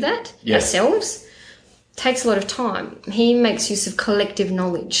individually do that ourselves takes a lot of time. He makes use of collective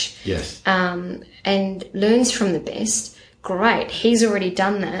knowledge. Yes. And learns from the best. Great. He's already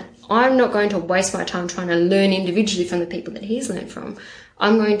done that. I'm not going to waste my time trying to learn individually from the people that he's learned from.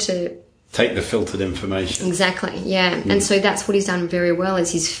 I'm going to take the filtered information. Exactly, yeah. And so that's what he's done very well,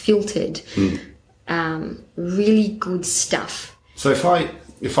 is he's filtered really good stuff. So if I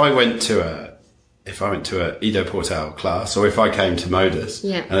went to a Ido Portal class, or if I came to Modus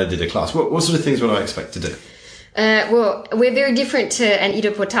and I did a class, what sort of things would I expect to do? Well, we're very different to an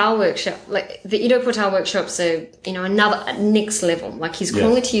Ido Portal workshop. Like the Ido Portal workshops are, another next level. Like his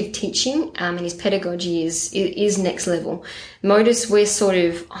quality of teaching and his pedagogy is next level. Modus, we're sort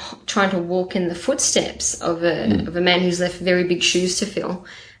of trying to walk in the footsteps of a man who's left very big shoes to fill.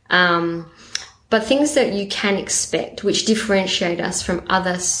 But things that you can expect, which differentiate us from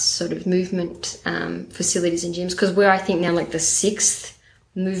other sort of movement facilities and gyms, because we're, I think, now like the 6th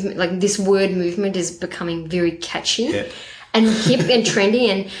movement, like this word movement is becoming very catchy. Yeah. And hip and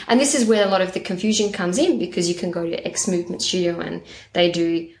trendy, and this is where a lot of the confusion comes in, because you can go to X Movement Studio and they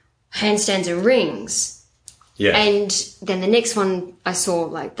do handstands and rings. Yeah. And then the next one I saw,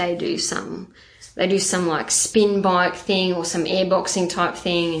 like they do some like spin bike thing or some airboxing type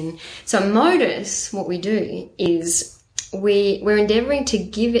thing. And so at Modus, what we do is we're endeavouring to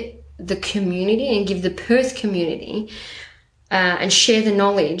give it the community and give the Perth community and share the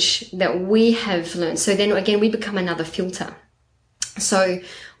knowledge that we have learned. So then again, we become another filter. So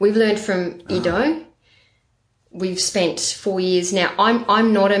we've learned from Ido. We've spent 4 years now.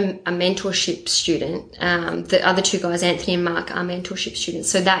 I'm not a mentorship student. The other two guys, Anthony and Mark, are mentorship students.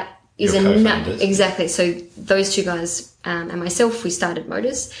 So that is exactly. So those two guys and myself, we started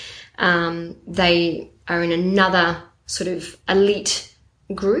Modus. They are in another sort of elite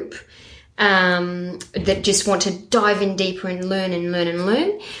group that just want to dive in deeper and learn and learn and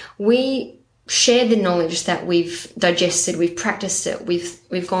learn. We share the knowledge that we've digested, we've practiced it,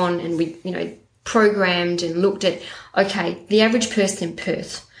 we've gone and we programmed and looked at, okay, the average person in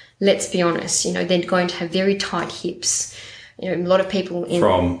Perth, let's be honest, they're going to have very tight hips. A lot of people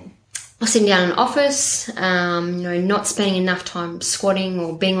sitting down in an office, not spending enough time squatting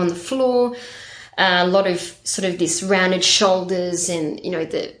or being on the floor. A lot of sort of this rounded shoulders and,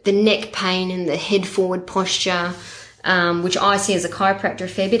 the neck pain and the head forward posture, which I see as a chiropractor a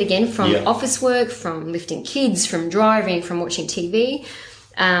fair bit, again, from office work, from lifting kids, from driving, from watching TV.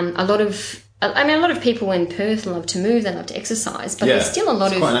 A lot of people in Perth love to move, they love to exercise, but there's still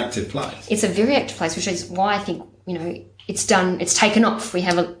it's quite an active place. It's a very active place, which is why I think, it's taken off. We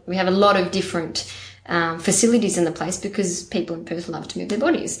have a lot of different facilities in the place because people in Perth love to move their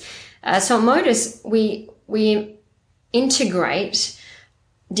bodies. So at Modus, we integrate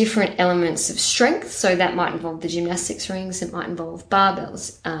different elements of strength. So that might involve the gymnastics rings. It might involve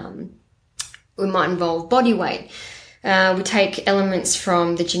barbells. We might involve body weight. We take elements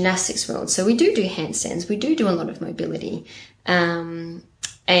from the gymnastics world. So we do handstands. We do a lot of mobility. And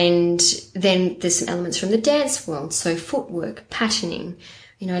then there's some elements from the dance world. So footwork, patterning,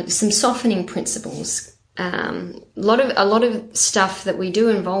 some softening principles. A lot of stuff that we do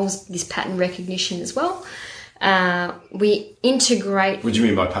involves this pattern recognition as well. We integrate. What do you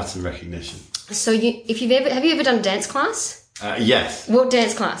mean by pattern recognition? So have you ever done a dance class? Yes. What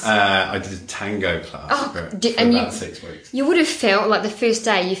dance class? I did a tango class for about 6 weeks. You would have felt like the first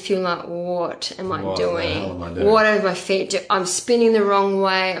day you feel like, what am I doing? What are my feet doing? I'm spinning the wrong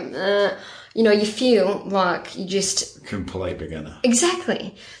way. You feel like you just... Complete beginner.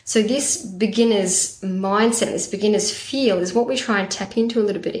 Exactly. So this beginner's mindset, this beginner's feel is what we try and tap into a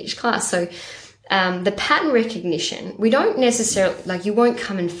little bit each class. So the pattern recognition, we don't necessarily... you won't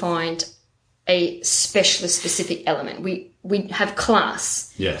come and find a specialist specific element. We have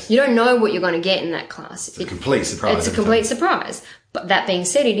class. Yes. You don't know what you're going to get in that class. It's a complete surprise. It's a complete surprise. But that being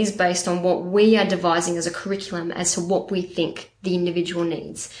said, it is based on what we are devising as a curriculum as to what we think the individual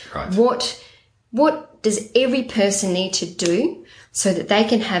needs. Right. What does every person need to do so that they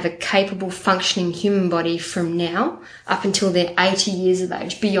can have a capable, functioning human body from now up until they're 80 years of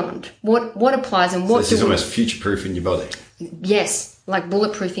age, beyond? What applies and what... So this is almost future-proofing your body. Yes. Like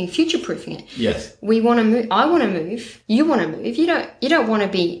bulletproofing, future-proofing it. Yes. We want to move. I want to move. You want to move. You don't want to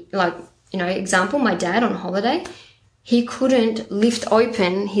be like, example, my dad on holiday, he couldn't lift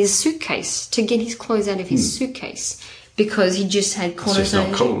open his suitcase to get his clothes out of his suitcase because he just had cortisone. It's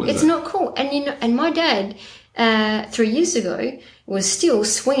not cool, is it? It's not cool. And my dad, 3 years ago, was still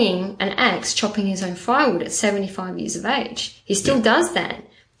swinging an axe, chopping his own firewood at 75 years of age. He still does that.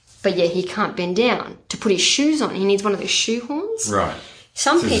 But he can't bend down to put his shoes on. He needs one of those shoe horns. Right.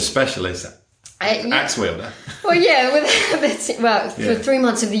 So he's a specialist axe wielder. Well, that's it. Well, for 3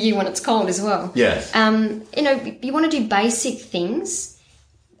 months of the year when it's cold as well. Yes. You want to do basic things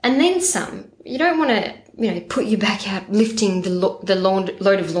and then some. You don't want to, put your back out lifting the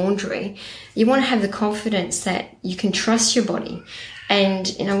load of laundry. You want to have the confidence that you can trust your body. And,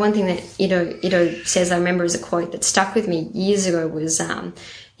 one thing that Ido says, I remember as a quote that stuck with me years ago was,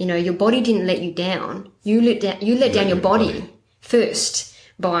 your body didn't let you down. You let down your body first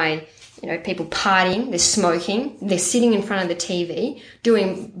by, people partying, they're smoking, they're sitting in front of the TV,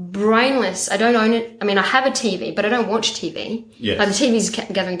 doing brainless. I don't own it. I mean, I have a TV, but I don't watch TV. Yes. Like the TV's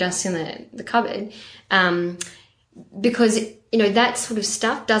gathering dust in the cupboard. Because, that sort of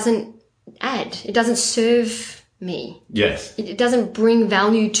stuff doesn't add. It doesn't serve me. Yes. It doesn't bring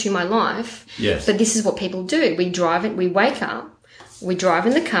value to my life. Yes. But this is what people do. We drive it, we wake up, we drive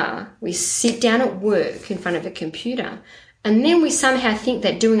in the car, we sit down at work in front of a computer, And then we somehow think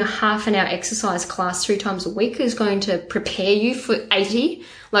that doing a half an hour exercise class 3 times a week is going to prepare you for 80.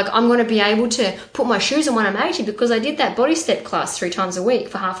 Like, I'm going to be able to put my shoes on when I'm 80 because I did that body step class 3 times a week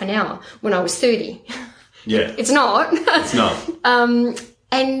for half an hour when I was 30. Yeah. It's not. It's not.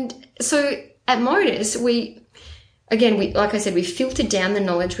 And so at Modus, we like I said, we filtered down the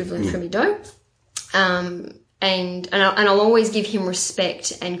knowledge we've learned from Ido. And I'll always give him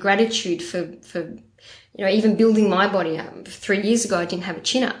respect and gratitude for even building my body up. 3 years ago, I didn't have a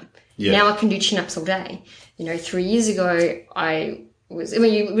chin up. Yeah. Now I can do chin ups all day. 3 years ago, you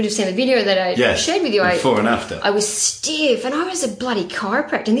would have seen the video that I shared with you. Before and after. I was stiff and I was a bloody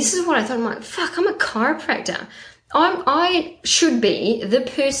chiropractor. And this is what I thought. I'm like, fuck, I'm a chiropractor. I should be the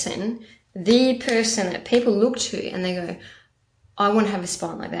person that people look to and they go, I want to have a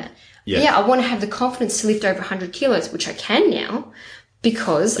spine like that. Yeah, I want to have the confidence to lift over 100 kilos, which I can now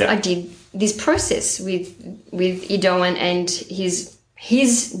because I did this process with Ido and his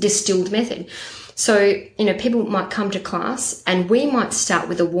distilled method. So, people might come to class and we might start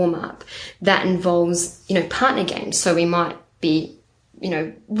with a warm-up that involves, partner games. So we might be,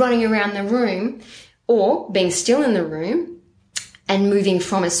 running around the room or being still in the room and moving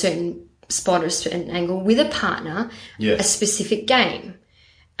from a certain spot or a certain angle with a partner, a specific game.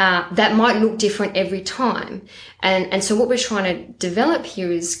 That might look different every time. And so what we're trying to develop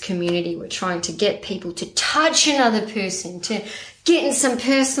here is community. We're trying to get people to touch another person, to get in some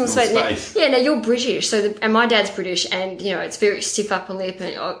personal space. Now you're British, and my dad's British, and, it's very stiff upper lip,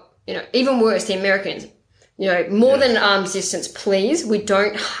 and, even worse, the Americans. More than arm's distance, please. We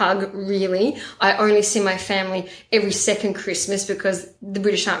don't hug, really. I only see my family every second Christmas because the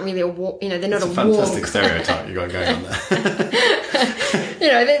British aren't really they're not a warm... fantastic stereotype you got going on there.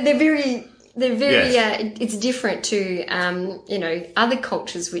 They're very, it's different to, other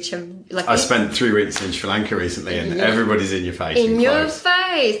cultures which have... I spent 3 weeks in Sri Lanka recently and everybody's in your face. In your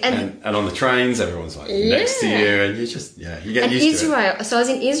face. And on the trains, everyone's like next to you and you just, you get used to it. So I was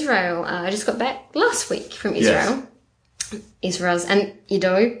in Israel. I just got back last week from Israel. Yes. And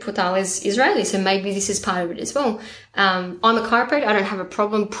Ido Putal is Israeli, so maybe this is part of it as well. I'm a chiropractor. I don't have a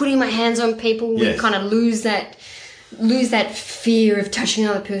problem putting my hands on people. We kind of lose that fear of touching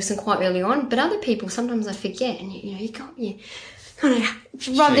another person quite early on. But other people, sometimes I forget, and you kind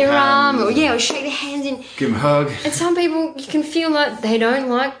of rub their arm or shake their hands and give them a hug. And some people, you can feel like they don't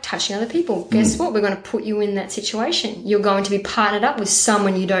like touching other people. Guess what? We're going to put you in that situation. You're going to be partnered up with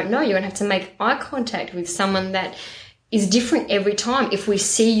someone you don't know. You're going to have to make eye contact with someone that is different every time. If we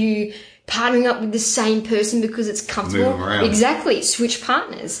see you partnering up with the same person because it's comfortable. Move them around. Exactly. Switch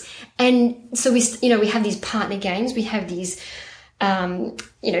partners. And so we have these partner games. We have these,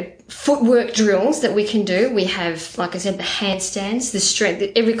 footwork drills that we can do. We have, like I said, the handstands, the strength.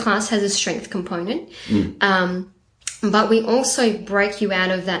 Every class has a strength component. But we also break you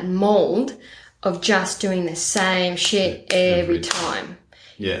out of that mold of just doing the same shit every time.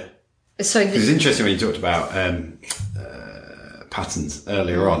 Yeah. So it was interesting when you talked about patterns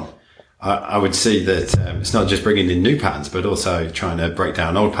earlier on. I would see that it's not just bringing in new patterns, but also trying to break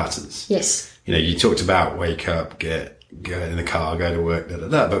down old patterns. Yes. You talked about wake up, go in the car, go to work,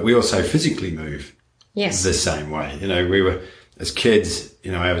 but we also physically move. Yes. The same way. We were, as kids,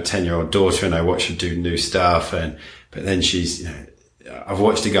 I have a 10-year-old daughter and I watch her do new stuff but then she's, I've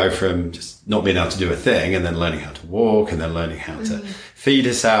watched her go from just not being able to do a thing and then learning how to walk and then learning how to feed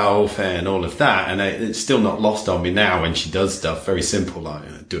herself and all of that. And it's still not lost on me now when she does stuff very simple,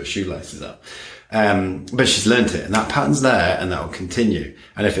 like do her shoelaces up. But she's learned it and that pattern's there and that will continue.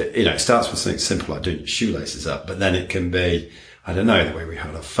 And if it starts with something simple like doing your shoelaces up, but then it can be, I don't know, the way we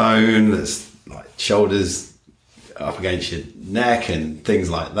hold our phone, there's like shoulders up against your neck and things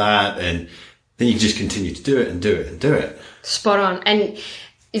like that. And then you can just continue to do it and do it and do it. Spot on. And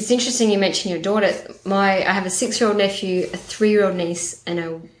it's interesting you mentioned your daughter. I have a 6-year-old nephew, a 3-year-old niece, and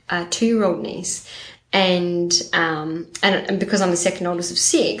a 2-year-old niece. And because I'm the second oldest of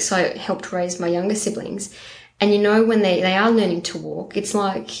 6, I helped raise my younger siblings. And when they are learning to walk, it's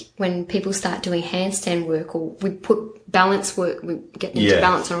like when people start doing handstand work or we put balance work, we get them to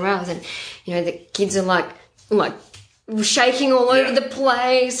balance on rails, and the kids are like shaking all over the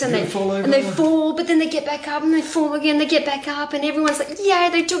place, and they fall, but then they get back up and they fall again, they get back up, and everyone's like,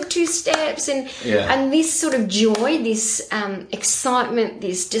 they took 2 steps, and this sort of joy, this excitement,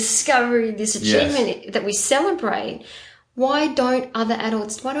 this discovery, this achievement that we celebrate. Why don't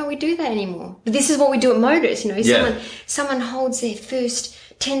we do that anymore? But this is what we do at Modus, someone holds their first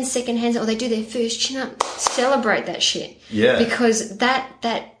 10-second hands or they do their first chin up, celebrate that shit. Yeah. Because that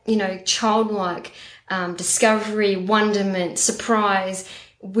childlike discovery, wonderment, surprise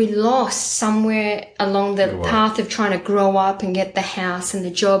we lost somewhere along the path of trying to grow up and get the house and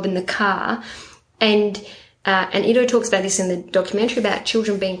the job and the car. And Ido talks about this in the documentary about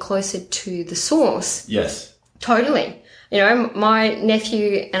children being closer to the source. Yes. Totally. You know, my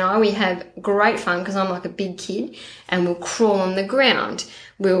nephew and I, we have great fun because I'm like a big kid, and we'll crawl on the ground.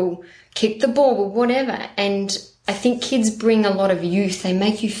 We'll kick the ball or whatever. And I think kids bring a lot of youth. They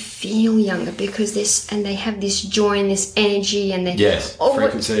make you feel younger because they have this joy and this energy and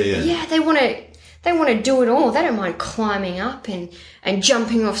frequency. They want to do it all. They don't mind climbing up and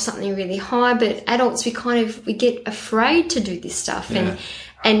jumping off something really high. But adults, we get afraid to do this stuff. Yeah.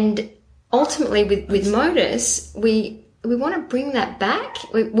 And ultimately with Modus, we want to bring that back.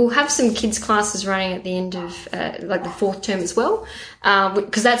 We'll have some kids classes running at the end of like the 4th term as well,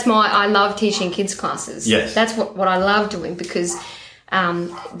 because I love teaching kids classes. Yes, that's what I love doing, because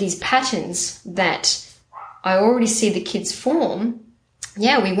these patterns that I already see the kids form.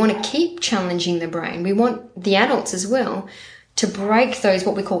 Yeah, we want to keep challenging the brain. We want the adults as well to break those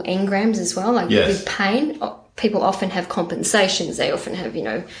what we call engrams as well, like with pain. People often have compensations. They often have, you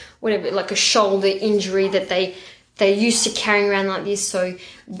know, whatever, like a shoulder injury that they're used to carrying around like this. So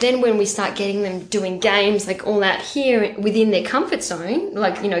then when we start getting them doing games, like all out here within their comfort zone,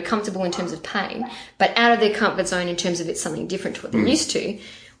 like, you know, comfortable in terms of pain, but out of their comfort zone in terms of it's something different to what they're used to,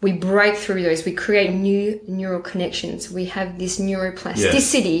 we break through those. We create new neural connections. We have this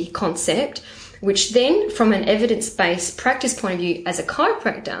neuroplasticity concept, which then from an evidence-based practice point of view as a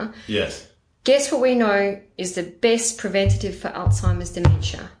chiropractor, guess what we know is the best preventative for Alzheimer's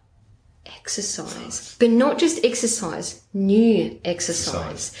dementia? Exercise. But not just exercise, new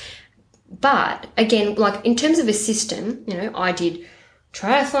exercise. But again, like in terms of a system, you know, I did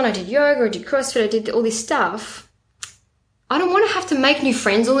triathlon, I did yoga, I did CrossFit, I did all this stuff. I don't want to have to make new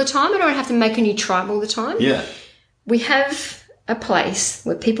friends all the time. I don't have to make a new tribe all the time. Yeah. We have a place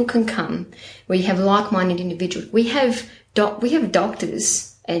where people can come, where you have like-minded individuals. We have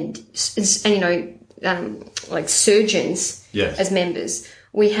doctors and you know, like surgeons as members.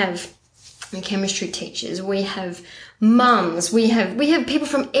 We have chemistry teachers. We have mums. We have people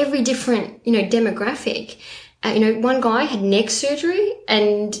from every different, you know, demographic. You know, one guy had neck surgery,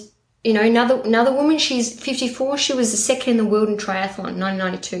 and you know, another woman, she's 54. She was the second in the world in triathlon,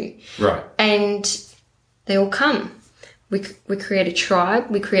 1992. Right. And they all come. We create a tribe.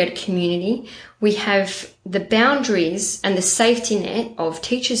 We create a community. We have the boundaries and the safety net of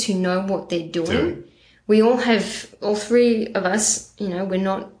teachers who know what they're doing. We all have, all three of us, you know, we're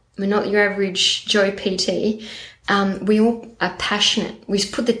not your average Joe PT. We all are passionate.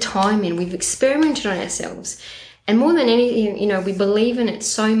 We've put the time in. We've experimented on ourselves. And more than anything, you know, we believe in it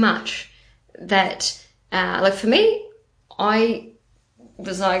so much that, like for me, I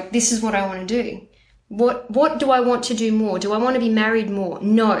was like, this is what I want to do. What do I want to do more? Do I want to be married more?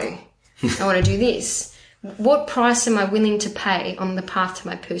 No. I want to do this. What price am I willing to pay on the path to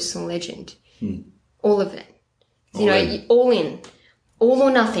my personal legend? All of it. All in. All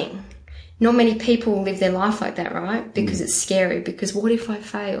or nothing. Not many people live their life like that, right? Because it's scary. Because what if I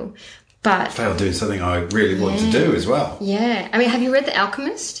fail? But fail doing something I really want to do as well. Yeah. I mean, have you read The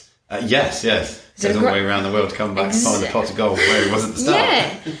Alchemist? Yes. Goes all the way around the world to come back and find the pot of gold where he was at the start.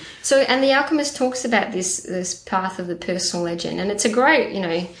 Yeah. So, and The Alchemist talks about this path of the personal legend, and it's a great,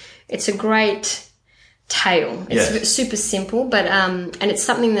 tale. It's super simple, but and it's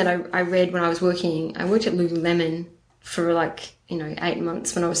something that I read when I was working. I worked at Lululemon for 8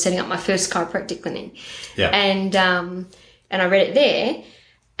 months when I was setting up my first chiropractic clinic. Yeah. And I read it there,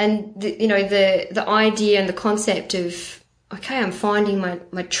 and the idea and the concept of, okay, I'm finding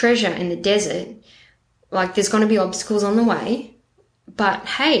my treasure in the desert. Like, there's going to be obstacles on the way, but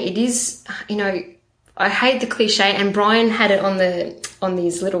hey, it is, I hate the cliche, and Brian had it on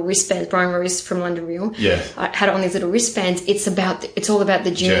these little wristbands. Brian Rose from London Real. Yeah. I had it on these little wristbands. It's all about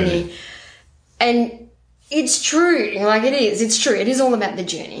the journey. And it's true. Like, it is. It's true. It is all about the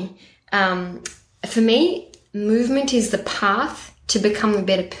journey. For me, movement is the path to become a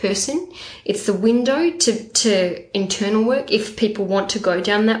better person. It's the window to internal work if people want to go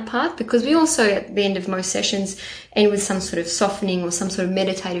down that path, because we also, at the end of most sessions, end with some sort of softening or some sort of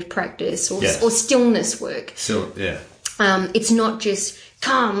meditative practice or stillness work. So, yeah. It's not just,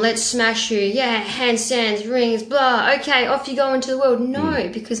 come, let's smash you, handstands, rings, blah, okay, off you go into the world. No,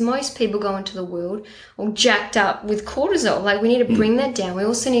 because most people go into the world all jacked up with cortisol. Like, we need to bring that down. We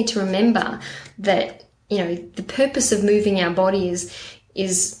also need to remember that, the purpose of moving our body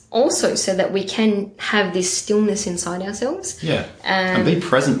is also so that we can have this stillness inside ourselves. Yeah, and be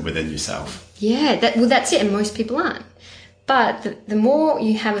present within yourself. Yeah, that's it, and most people aren't. But the more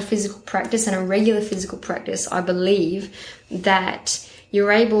you have a physical practice and a regular physical practice, I believe that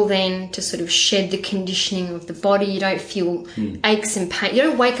you're able then to sort of shed the conditioning of the body. You don't feel aches and pain. You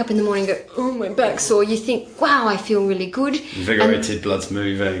don't wake up in the morning and go, oh, my back's sore. You think, wow, I feel really good. Invigorated, blood's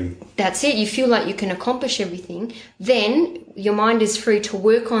moving. That's it. You feel like you can accomplish everything. Then your mind is free to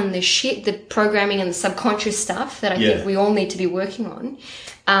work on the programming and the subconscious stuff that I think we all need to be working on.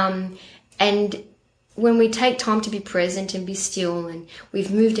 And when we take time to be present and be still and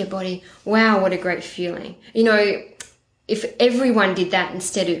we've moved our body, wow, what a great feeling. You know, if everyone did that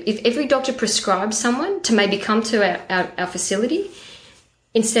if every doctor prescribed someone to maybe come to our facility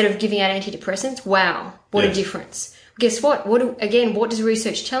instead of giving out antidepressants, wow, what a difference. Guess what? What does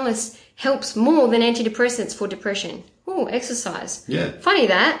research tell us helps more than antidepressants for depression? Oh, exercise. Yeah. Funny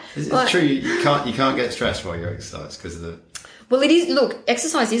that. It's true. You can't get stressed while you exercise because of the... Well, it is. Look,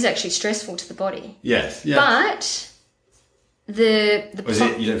 exercise is actually stressful to the body. Yes. But you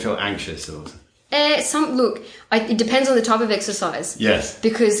don't feel anxious or... it depends on the type of exercise. Yes.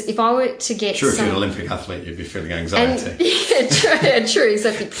 Because if I were to get if you're an Olympic athlete, you'd be feeling anxiety. True,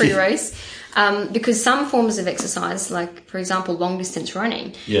 exactly, pre-race. Because some forms of exercise, like, for example, long-distance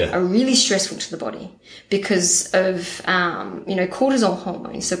running, are really stressful to the body because of, cortisol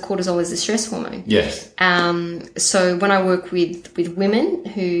hormone. So cortisol is a stress hormone. Yes. So when I work with women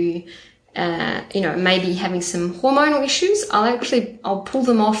who... maybe having some hormonal issues, I'll pull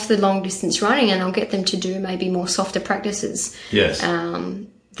them off the long distance running and I'll get them to do maybe more softer practices. Yes.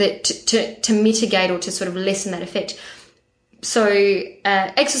 That to mitigate or to sort of lessen that effect. So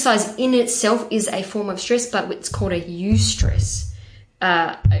exercise in itself is a form of stress, but it's called a eustress.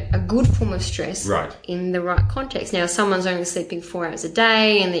 A good form of stress in the right context. Now, if someone's only sleeping 4 hours a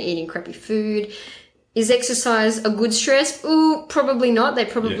day and they're eating crappy food, is exercise a good stress? Ooh, probably not. They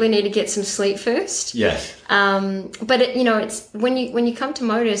probably need to get some sleep first. Yes. But it's when you come to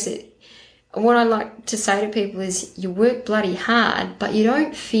Modus, what I like to say to people is you work bloody hard, but you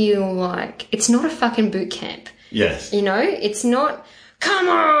don't feel like it's not a fucking boot camp. Yes. You know, it's not. Come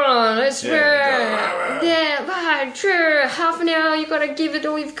on, let's work. Half an hour. You got to give it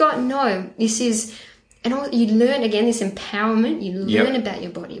all you've got. No, this is. And you learn, again, this empowerment. You learn about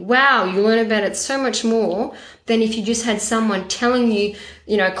your body. Wow, you learn about it so much more than if you just had someone telling you,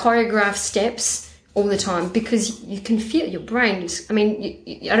 choreographed steps all the time, because you can feel your brain. I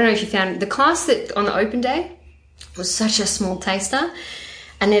don't know if you found the class that on the open day was such a small taster,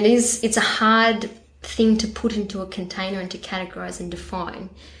 and it's a hard thing to put into a container and to categorize and define.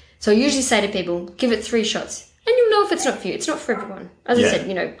 So I usually say to people, give it 3 shots, and you'll know if it's not for you. It's not for everyone. As I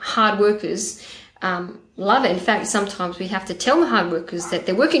said, hard workers... love it. In fact, sometimes we have to tell the hard workers that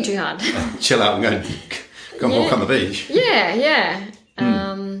they're working too hard. Chill out and go and walk on the beach. Yeah.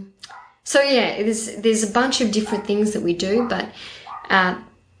 There's a bunch of different things that we do, but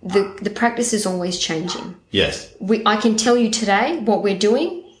the practice is always changing. Yes. I can tell you today what we're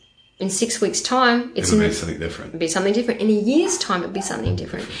doing. In 6 weeks' time, it'll be something different. It'll be something different. In a year's time, it'll be something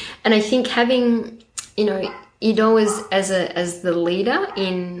different. And I think having, Ido as the leader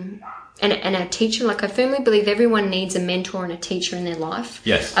and a teacher, like I firmly believe everyone needs a mentor and a teacher in their life.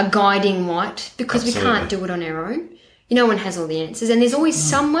 Yes. A guiding light, because we can't do it on our own. No one has all the answers. And there's always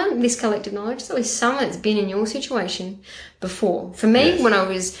someone, this collective knowledge, there's always someone that's been in your situation before. For me, when I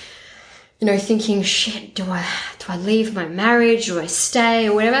was, thinking, shit, do I leave my marriage? Do I stay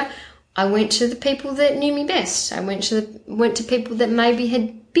or whatever? I went to the people that knew me best. I went to people that maybe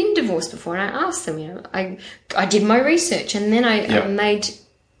had been divorced before, and I asked them, I did my research, and then I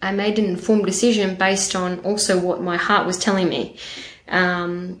made an informed decision based on also what my heart was telling me.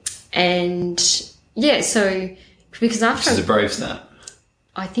 So because after... Which is a brave step.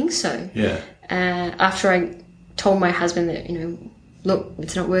 I think so. Yeah. After I told my husband that, look,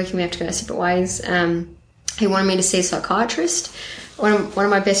 it's not working, we have to go our separate ways, he wanted me to see a psychiatrist. One of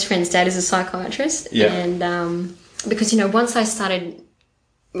my best friend's dad is a psychiatrist. Yeah. And because, once I started...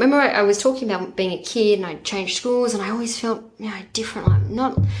 Remember, I was talking about being a kid and I changed schools and I always felt, different. I'm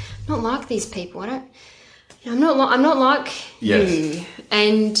not like these people. I'm not like you.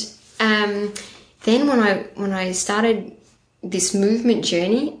 And then when I started this movement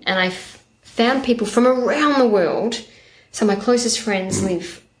journey and I found people from around the world, so my closest friends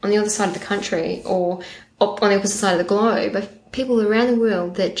live on the other side of the country or up on the opposite side of the globe, people around the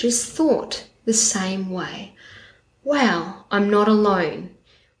world that just thought the same way. Wow, I'm not alone.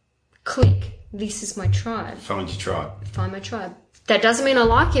 Click. This is my tribe. Find your tribe. Find my tribe. That doesn't mean I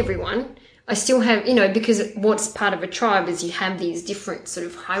like everyone. I still have, because what's part of a tribe is you have these different sort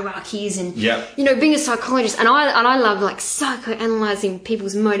of hierarchies and, being a psychologist. And I love like psychoanalyzing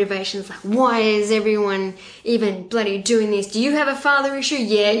people's motivations. Like, why is everyone even bloody doing this? Do you have a father issue?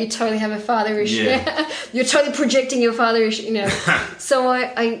 Yeah, you totally have a father issue. Yeah. You're totally projecting your father issue, So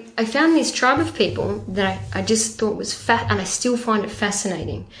I found this tribe of people that I just thought was and I still find it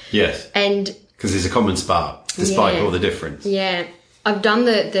fascinating. Yes. And because there's a common spark, despite all the difference. Yeah. I've done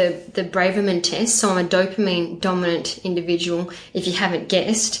the Braverman test, so I'm a dopamine dominant individual, if you haven't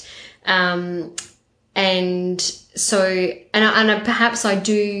guessed. And so, perhaps I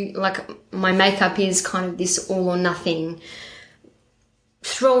do, like, my makeup is kind of this all or nothing,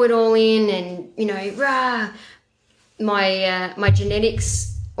 throw it all in and, my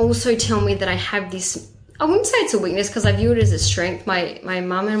genetics also tell me that I have this, I wouldn't say it's a weakness because I view it as a strength. My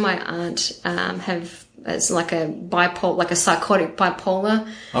mum and my aunt have as like a bipolar, like a psychotic bipolar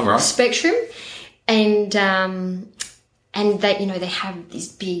spectrum, and that they have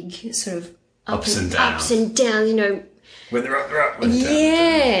these big sort of ups and downs. When they're up, they're up. When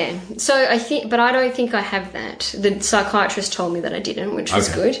they're down. So I think, but I don't think I have that. The psychiatrist told me that I didn't, which was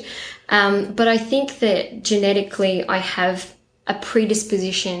good. But I think that genetically I have a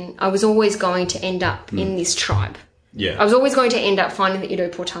predisposition. I was always going to end up in this tribe. Yeah. I was always going to end up finding the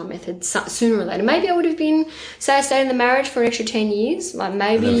Ido-Portal method sooner or later. Maybe I would have been, say I stayed in the marriage for an extra 10 years. Like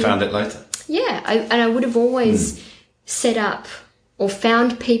maybe. And then found it later. Yeah. I would have always set up or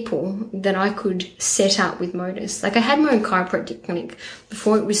found people that I could set up with Modus. Like I had my own chiropractic clinic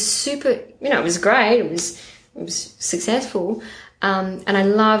before. It was super, it was great. It was successful. And I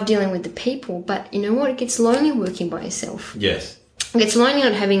love dealing with the people. But you know what? It gets lonely working by yourself. Yes. It gets lonely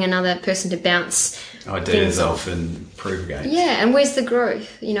not having another person to bounce ideas off and prove against. Yeah, and where's the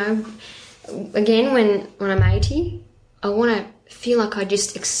growth? Again, when I'm 80, I want to feel like I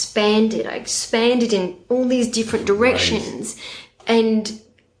just expanded. I expanded in all these different directions. And,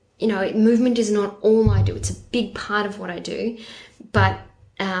 movement is not all I do. It's a big part of what I do. But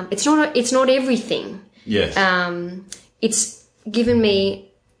it's not everything. Yes. It's given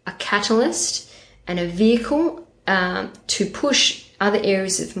me a catalyst and a vehicle to push other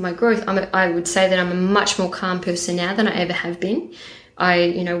areas of my growth. I would say that I'm a much more calm person now than I ever have been.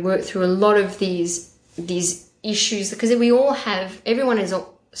 I, work through a lot of these issues because everyone is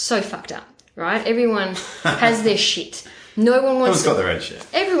so fucked up, right? Everyone has their shit. No one wants. Everyone's got their own shit.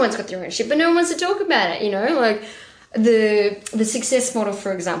 Everyone's got their own shit, but no one wants to talk about it. Like the success model,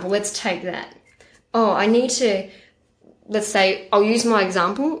 for example. Let's take that. Oh, I need to. Let's say I'll use my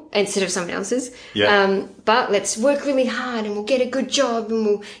example instead of someone else's. Yeah. But let's work really hard and we'll get a good job and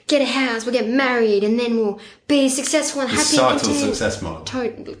we'll get a house, we'll get married, and then we'll be successful and happy. Societal success model.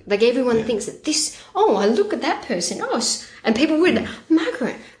 Totally. Like everyone thinks that I look at that person. And people would,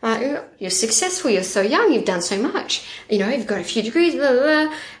 Margaret, you're successful, you're so young, you've done so much. You've got a few degrees, blah,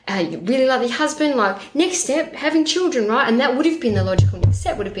 blah, blah. You really love your husband. Like, next step, having children, right? And that would have been the logical next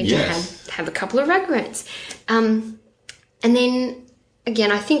step, would have been to have a couple of Rugrats. And then,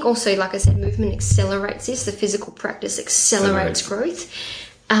 again, I think also, like I said, movement accelerates this. The physical practice accelerates growth.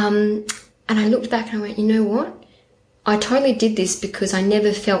 And I looked back and I went, you know what? I totally did this because I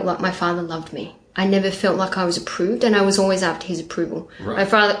never felt like my father loved me. I never felt like I was approved, and I was always after his approval. Right. My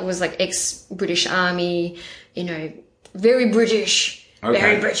father was like ex-British Army, very British,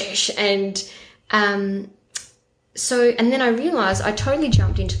 very British. And and then I realised I totally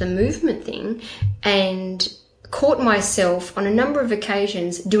jumped into the movement thing and caught myself on a number of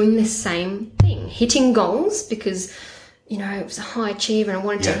occasions doing the same thing, hitting goals because, I was a high achiever and I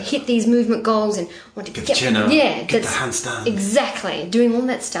wanted to hit these movement goals and wanted to get the chin up, get the handstand. Exactly, doing all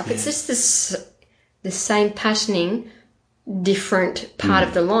that stuff. Yeah. It's just the same patterning, different part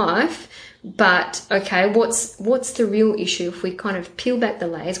of the life. But, okay, what's the real issue? If we kind of peel back the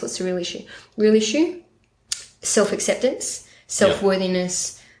layers, what's the real issue? Real issue, self-acceptance,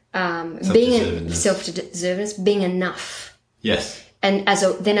 self-worthiness, self-deservedness, being enough. Yes. And as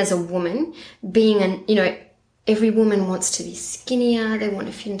a woman, being every woman wants to be skinnier, they want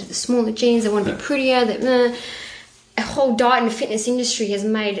to fit into the smaller jeans, they want to be prettier. A whole diet and fitness industry has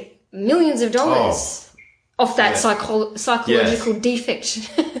made millions of dollars off that psychological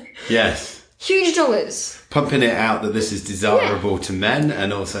defect. Yes. Huge dollars. Pumping it out that this is desirable to men,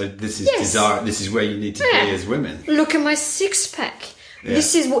 and also this is this is where you need to be as women. Look at my six-pack. Yeah.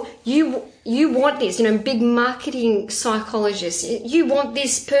 This is what you want. This, big marketing psychologists. You want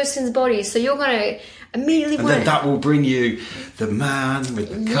this person's body, so you're going to immediately want then that will bring you the man with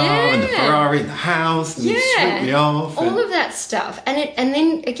the car and the Ferrari and the house, and you sweep me off. All of that stuff. And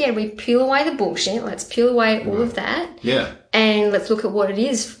then, again, we peel away the bullshit. Let's peel away all of that. Yeah. And let's look at what it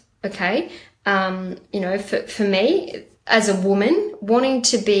is Okay. For me, as a woman, wanting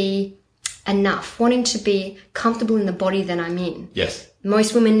to be enough, wanting to be comfortable in the body that I'm in. Yes.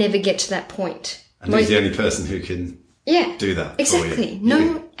 Most women never get to that point. And he's the only person who can do that. Exactly.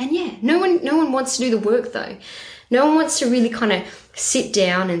 No one wants to do the work though. No one wants to really kind of sit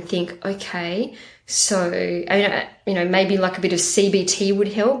down and think, okay, so, maybe like a bit of CBT would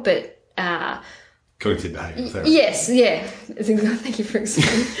help, but, cognitive behavioural therapy. Yes, yeah. Thank you for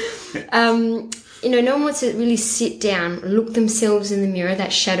explaining. No one wants to really sit down, look themselves in the mirror,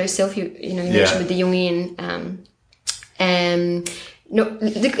 that shadow self you mentioned with the Jungian,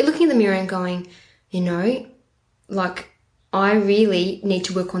 looking in the mirror and going, I really need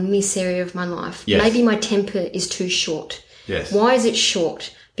to work on this area of my life. Yes. Maybe my temper is too short. Yes. Why is it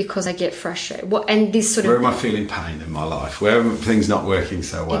short? Because I get frustrated. Where am I feeling pain in my life? Where are things not working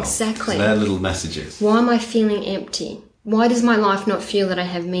so well? Exactly. So they're little messages. Why am I feeling empty? Why does my life not feel that I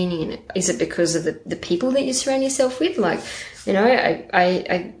have meaning in it? Is it because of the people that you surround yourself with? I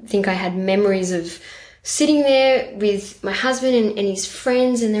think I had memories of sitting there with my husband and his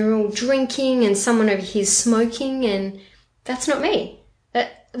friends, and they're all drinking, and someone over here is smoking, and that's not me.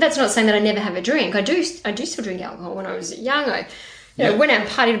 That's not saying that I never have a drink. I do still drink alcohol. When I was young, I went out and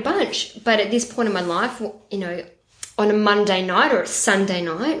partied a bunch. But at this point in my life, on a Monday night or a Sunday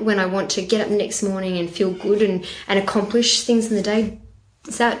night, when I want to get up next morning and feel good and accomplish things in the day,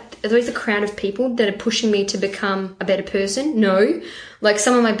 are those the crowd of people that are pushing me to become a better person? No. Like,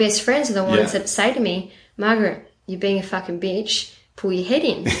 some of my best friends are the ones that say to me, Margaret, you're being a fucking bitch. Pull your head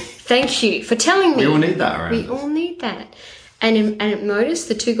in. Thank you for telling me. We all need that around We all need that. And at Modus,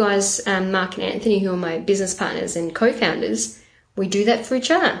 the two guys, Mark and Anthony, who are my business partners and co-founders, we do that for each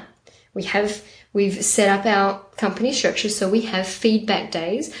other. We've set up our company structure so we have feedback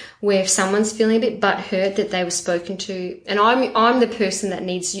days where if someone's feeling a bit butthurt that they were spoken to, and I'm the person that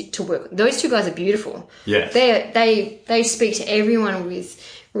needs to work. Those two guys are beautiful. Yes. They speak to everyone with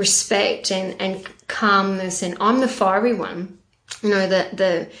respect and calmness, and I'm the fiery one.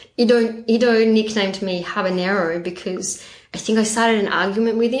 The Ido nicknamed me Habanero because I think I started an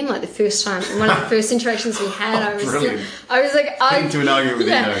argument with him, like the first time, one of the first interactions we had. I was into an argument with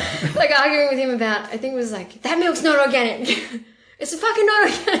him. Like arguing with him about, I think it was like, that milk's not organic. It's fucking not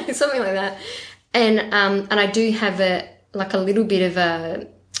organic, something like that. And I do have I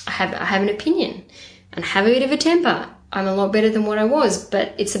have an opinion and have a bit of a temper. I'm a lot better than what I was,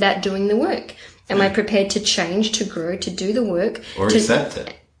 but it's about doing the work. Am I prepared to change, to grow, to do the work? Or accept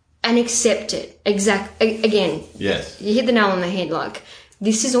it. And accept it. Again. Yes. You hit the nail on the head. Like,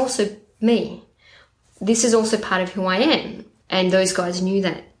 this is also me. This is also part of who I am. And those guys knew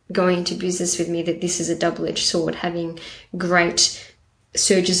that going into business with me, that this is a double-edged sword. Having great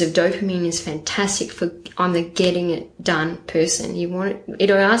surges of dopamine is fantastic for, I'm the getting it done person.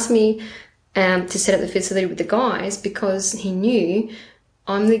 Ido asked me to set up the facility with the guys because he knew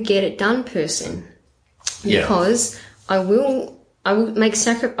I'm the get it done person. Yeah. Because I'll make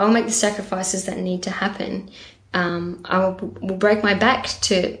the sacrifices that need to happen. I will break my back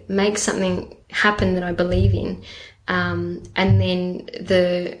to make something happen that I believe in. And then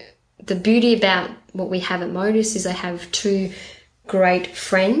the beauty about what we have at Modus is I have two great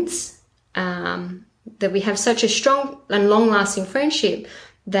friends, that we have such a strong and long-lasting friendship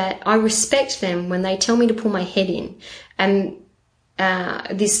that I respect them when they tell me to pull my head in. And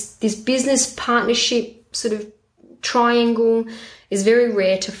this business partnership sort of triangle is very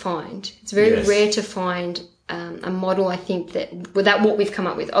rare to find. It's very rare to find a model, I think, that what we've come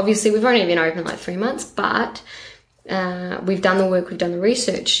up with. Obviously, we've only been open like 3 months, but we've done the work, we've done the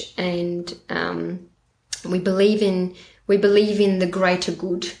research, and we believe in the greater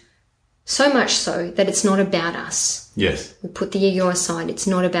good. So much so that it's not about us. Yes. We put the ego aside. It's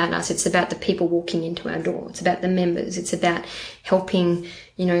not about us. It's about the people walking into our door. It's about the members. It's about helping,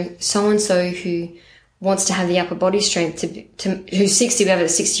 so-and-so who wants to have the upper body strength who's 60, we have a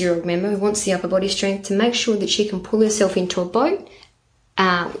 60-year-old member who wants the upper body strength to make sure that she can pull herself into a boat,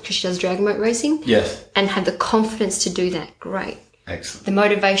 because she does dragon boat racing. Yes. And have the confidence to do that. Great. Excellent. The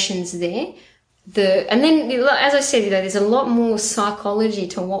motivation's there. And then, as I said, there's a lot more psychology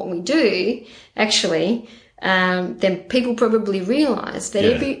to what we do, actually, than people probably realise. That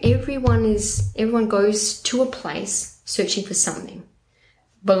everyone goes to a place searching for something.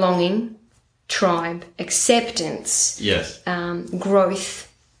 Belonging, tribe, acceptance,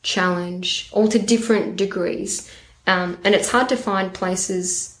 growth, challenge, all to different degrees. And it's hard to find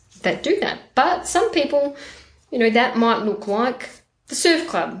places that do that. But some people, that might look like the surf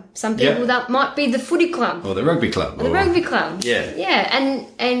club. Some people that might be the footy club or the rugby club, or the rugby club. Yeah,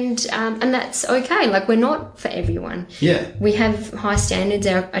 and that's okay. Like, we're not for everyone. Yeah, we have high standards.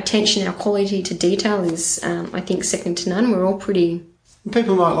 Our attention, our quality to detail is, I think, second to none. We're all pretty.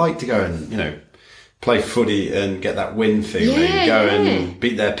 People might like to go and play footy and get that win feeling. And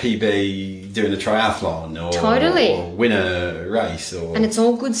beat their PB doing a triathlon or win a race. And it's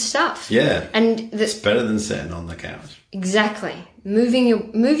all good stuff. Yeah. And it's better than sitting on the couch. Exactly. Move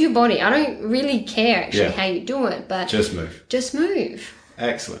your body. I don't really care actually how you do it, but just move. Just move.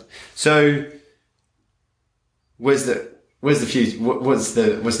 Excellent. So where's the future? What's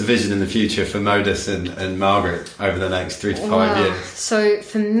the vision in the future for Modus and Margaret over the next 3 to 5 years? So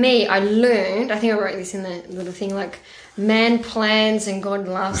for me, I learned, I think I wrote this in the little thing, like, man plans and God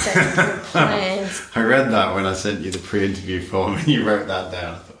laughs at your plans. I read that when I sent you the pre-interview form and you wrote that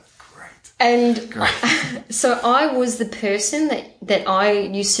down. I thought, great. So I was the person that I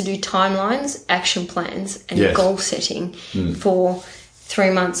used to do timelines, action plans and goal setting for 3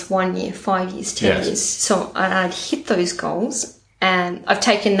 months, 1 year, 5 years, 10 years. So I'd hit those goals, and I've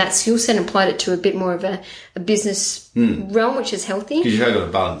taken that skill set and applied it to a bit more of a business realm, which is healthy. Because you've got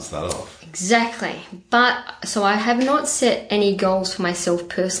to balance that off. Exactly. But so I have not set any goals for myself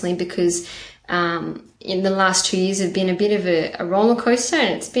personally, because in the last 2 years have been a bit of a roller coaster,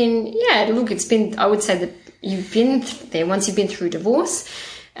 and it's been, I would say that you've been there once you've been through divorce.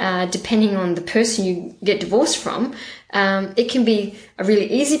 Depending on the person you get divorced from, it can be a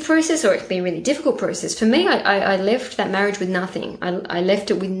really easy process or it can be a really difficult process. For me, I left that marriage with nothing. I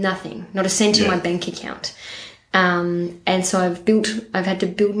left it with nothing, not a cent in my bank account. And so I've had to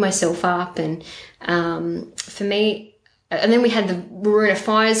build myself up, and for me, and then we had the Waruna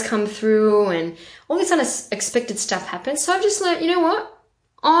fires come through and all this unexpected stuff happened. So I've just learned, you know what?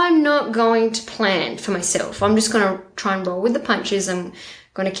 I'm not going to plan for myself. I'm just going to try and roll with the punches. I'm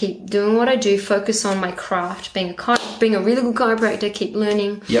going to keep doing what I do, focus on my craft, being a really good chiropractor, keep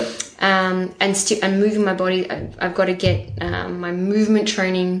learning. Yep. And moving my body. I've got to get my movement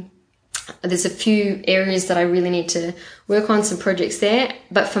training. There's a few areas that I really need to work on, some projects there.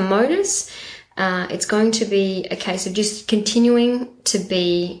 But for Modus, it's going to be a case of just continuing to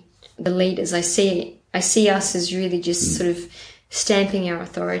be the leaders. I see us as really just sort of stamping our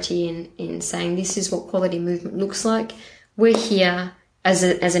authority in saying this is what quality movement looks like. We're here as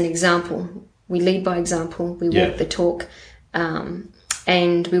an example. We lead by example. We walk the talk,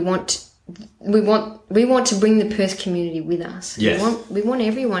 and we want to bring the Perth community with us. Yes. We want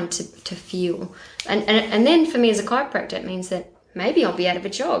everyone to feel, and then for me as a chiropractor, it means that maybe I'll be out of a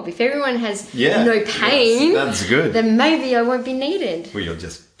job if everyone has no pain. That's good. Then maybe I won't be needed. Well, you'll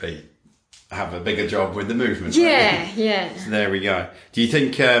just have a bigger job with the movement. Yeah. So there we go. Do you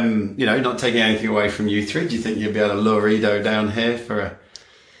think, not taking anything away from you three, do you think you'll be able to lure Ido down here for a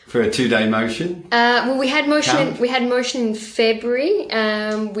 2-day motion? Well, we had motion. Camp? We had motion in February.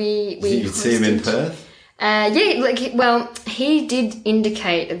 You'd see him in Perth. He did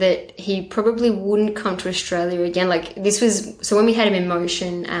indicate that he probably wouldn't come to Australia again. So when we had him in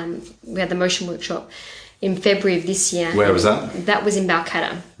motion, we had the motion workshop in February of this year. Where was that? That was in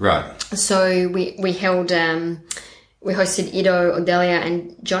Balcatta. Right. So we held, we hosted Ido, Odelia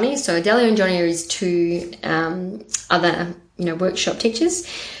and Johnny. So Odelia and Johnny are his two other, workshop teachers.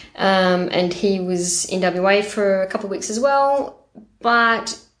 And he was in WA for a couple of weeks as well.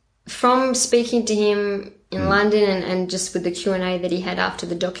 But from speaking to him in London and just with the Q&A that he had after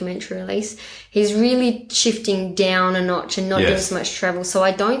the documentary release, he's really shifting down a notch and not doing so much travel. So I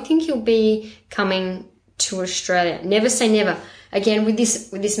don't think he'll be coming to Australia. Never say never. Again, with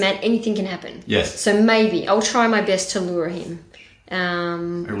this man, anything can happen. Yes. So maybe I'll try my best to lure him.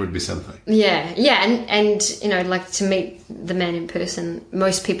 It would be something. Yeah, and to meet the man in person.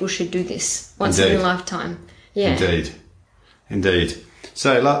 Most people should do this once in a lifetime. Yeah. Indeed.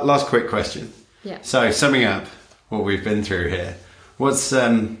 So, last quick question. Yeah. So, summing up what we've been through here, what's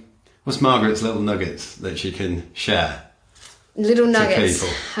Margaret's little nuggets that she can share? Little nuggets. To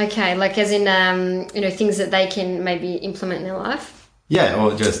people? Okay, like as in things that they can maybe implement in their life. Yeah,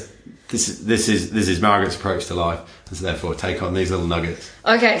 or just this is Margaret's approach to life, and so therefore take on these little nuggets.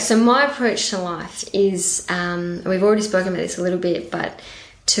 Okay, so my approach to life is we've already spoken about this a little bit, but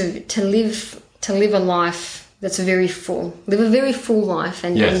to live a life that's very full. Live a very full life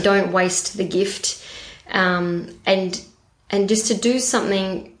and don't waste the gift. And just to do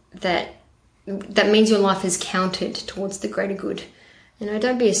something that means your life is counted towards the greater good.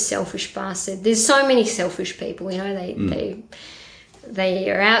 Don't be a selfish bastard. There's so many selfish people, they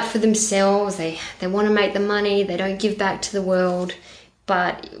are out for themselves. They want to make the money. They don't give back to the world.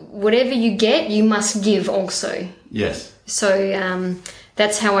 But whatever you get, you must give also. Yes. So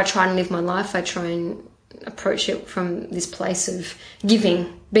that's how I try and live my life. I try and approach it from this place of giving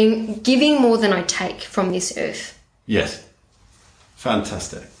more than I take from this earth. Yes.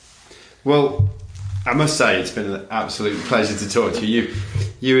 Fantastic. Well, I must say it's been an absolute pleasure to talk to you.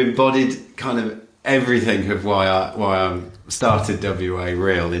 You embodied kind of everything of why I started WA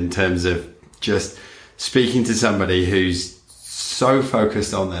Real, in terms of just speaking to somebody who's so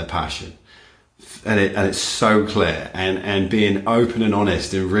focused on their passion, and it's so clear, and being open and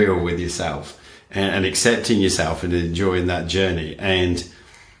honest and real with yourself, and accepting yourself and enjoying that journey, and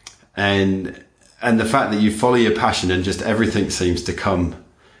the fact that you follow your passion and just everything seems to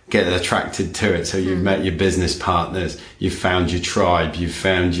get attracted to it. So you've met your business partners, you've found your tribe, you've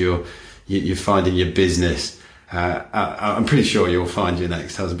found you're finding your business. I'm pretty sure you'll find your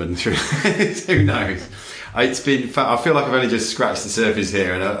next husband through who knows. I feel like I've only just scratched the surface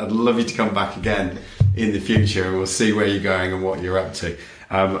here, and I'd love you to come back again in the future, and we'll see where you're going and what you're up to.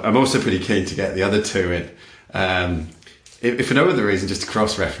 I'm also pretty keen to get the other two in. If for no other reason, just to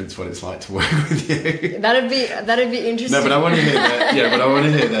cross-reference what it's like to work with you. That'd be interesting. No, but I want to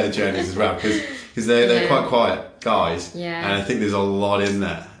hear their journeys as well, because they're quite quiet guys. Yeah. And I think there's a lot in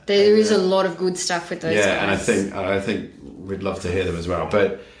there. There is a lot of good stuff with those guys. And I think we'd love to hear them as well.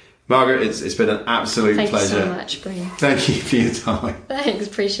 But Margaret, it's been an absolute pleasure. Thanks so much, Bryn. Thank you for your time. Thanks,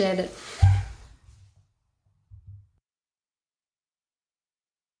 appreciate it.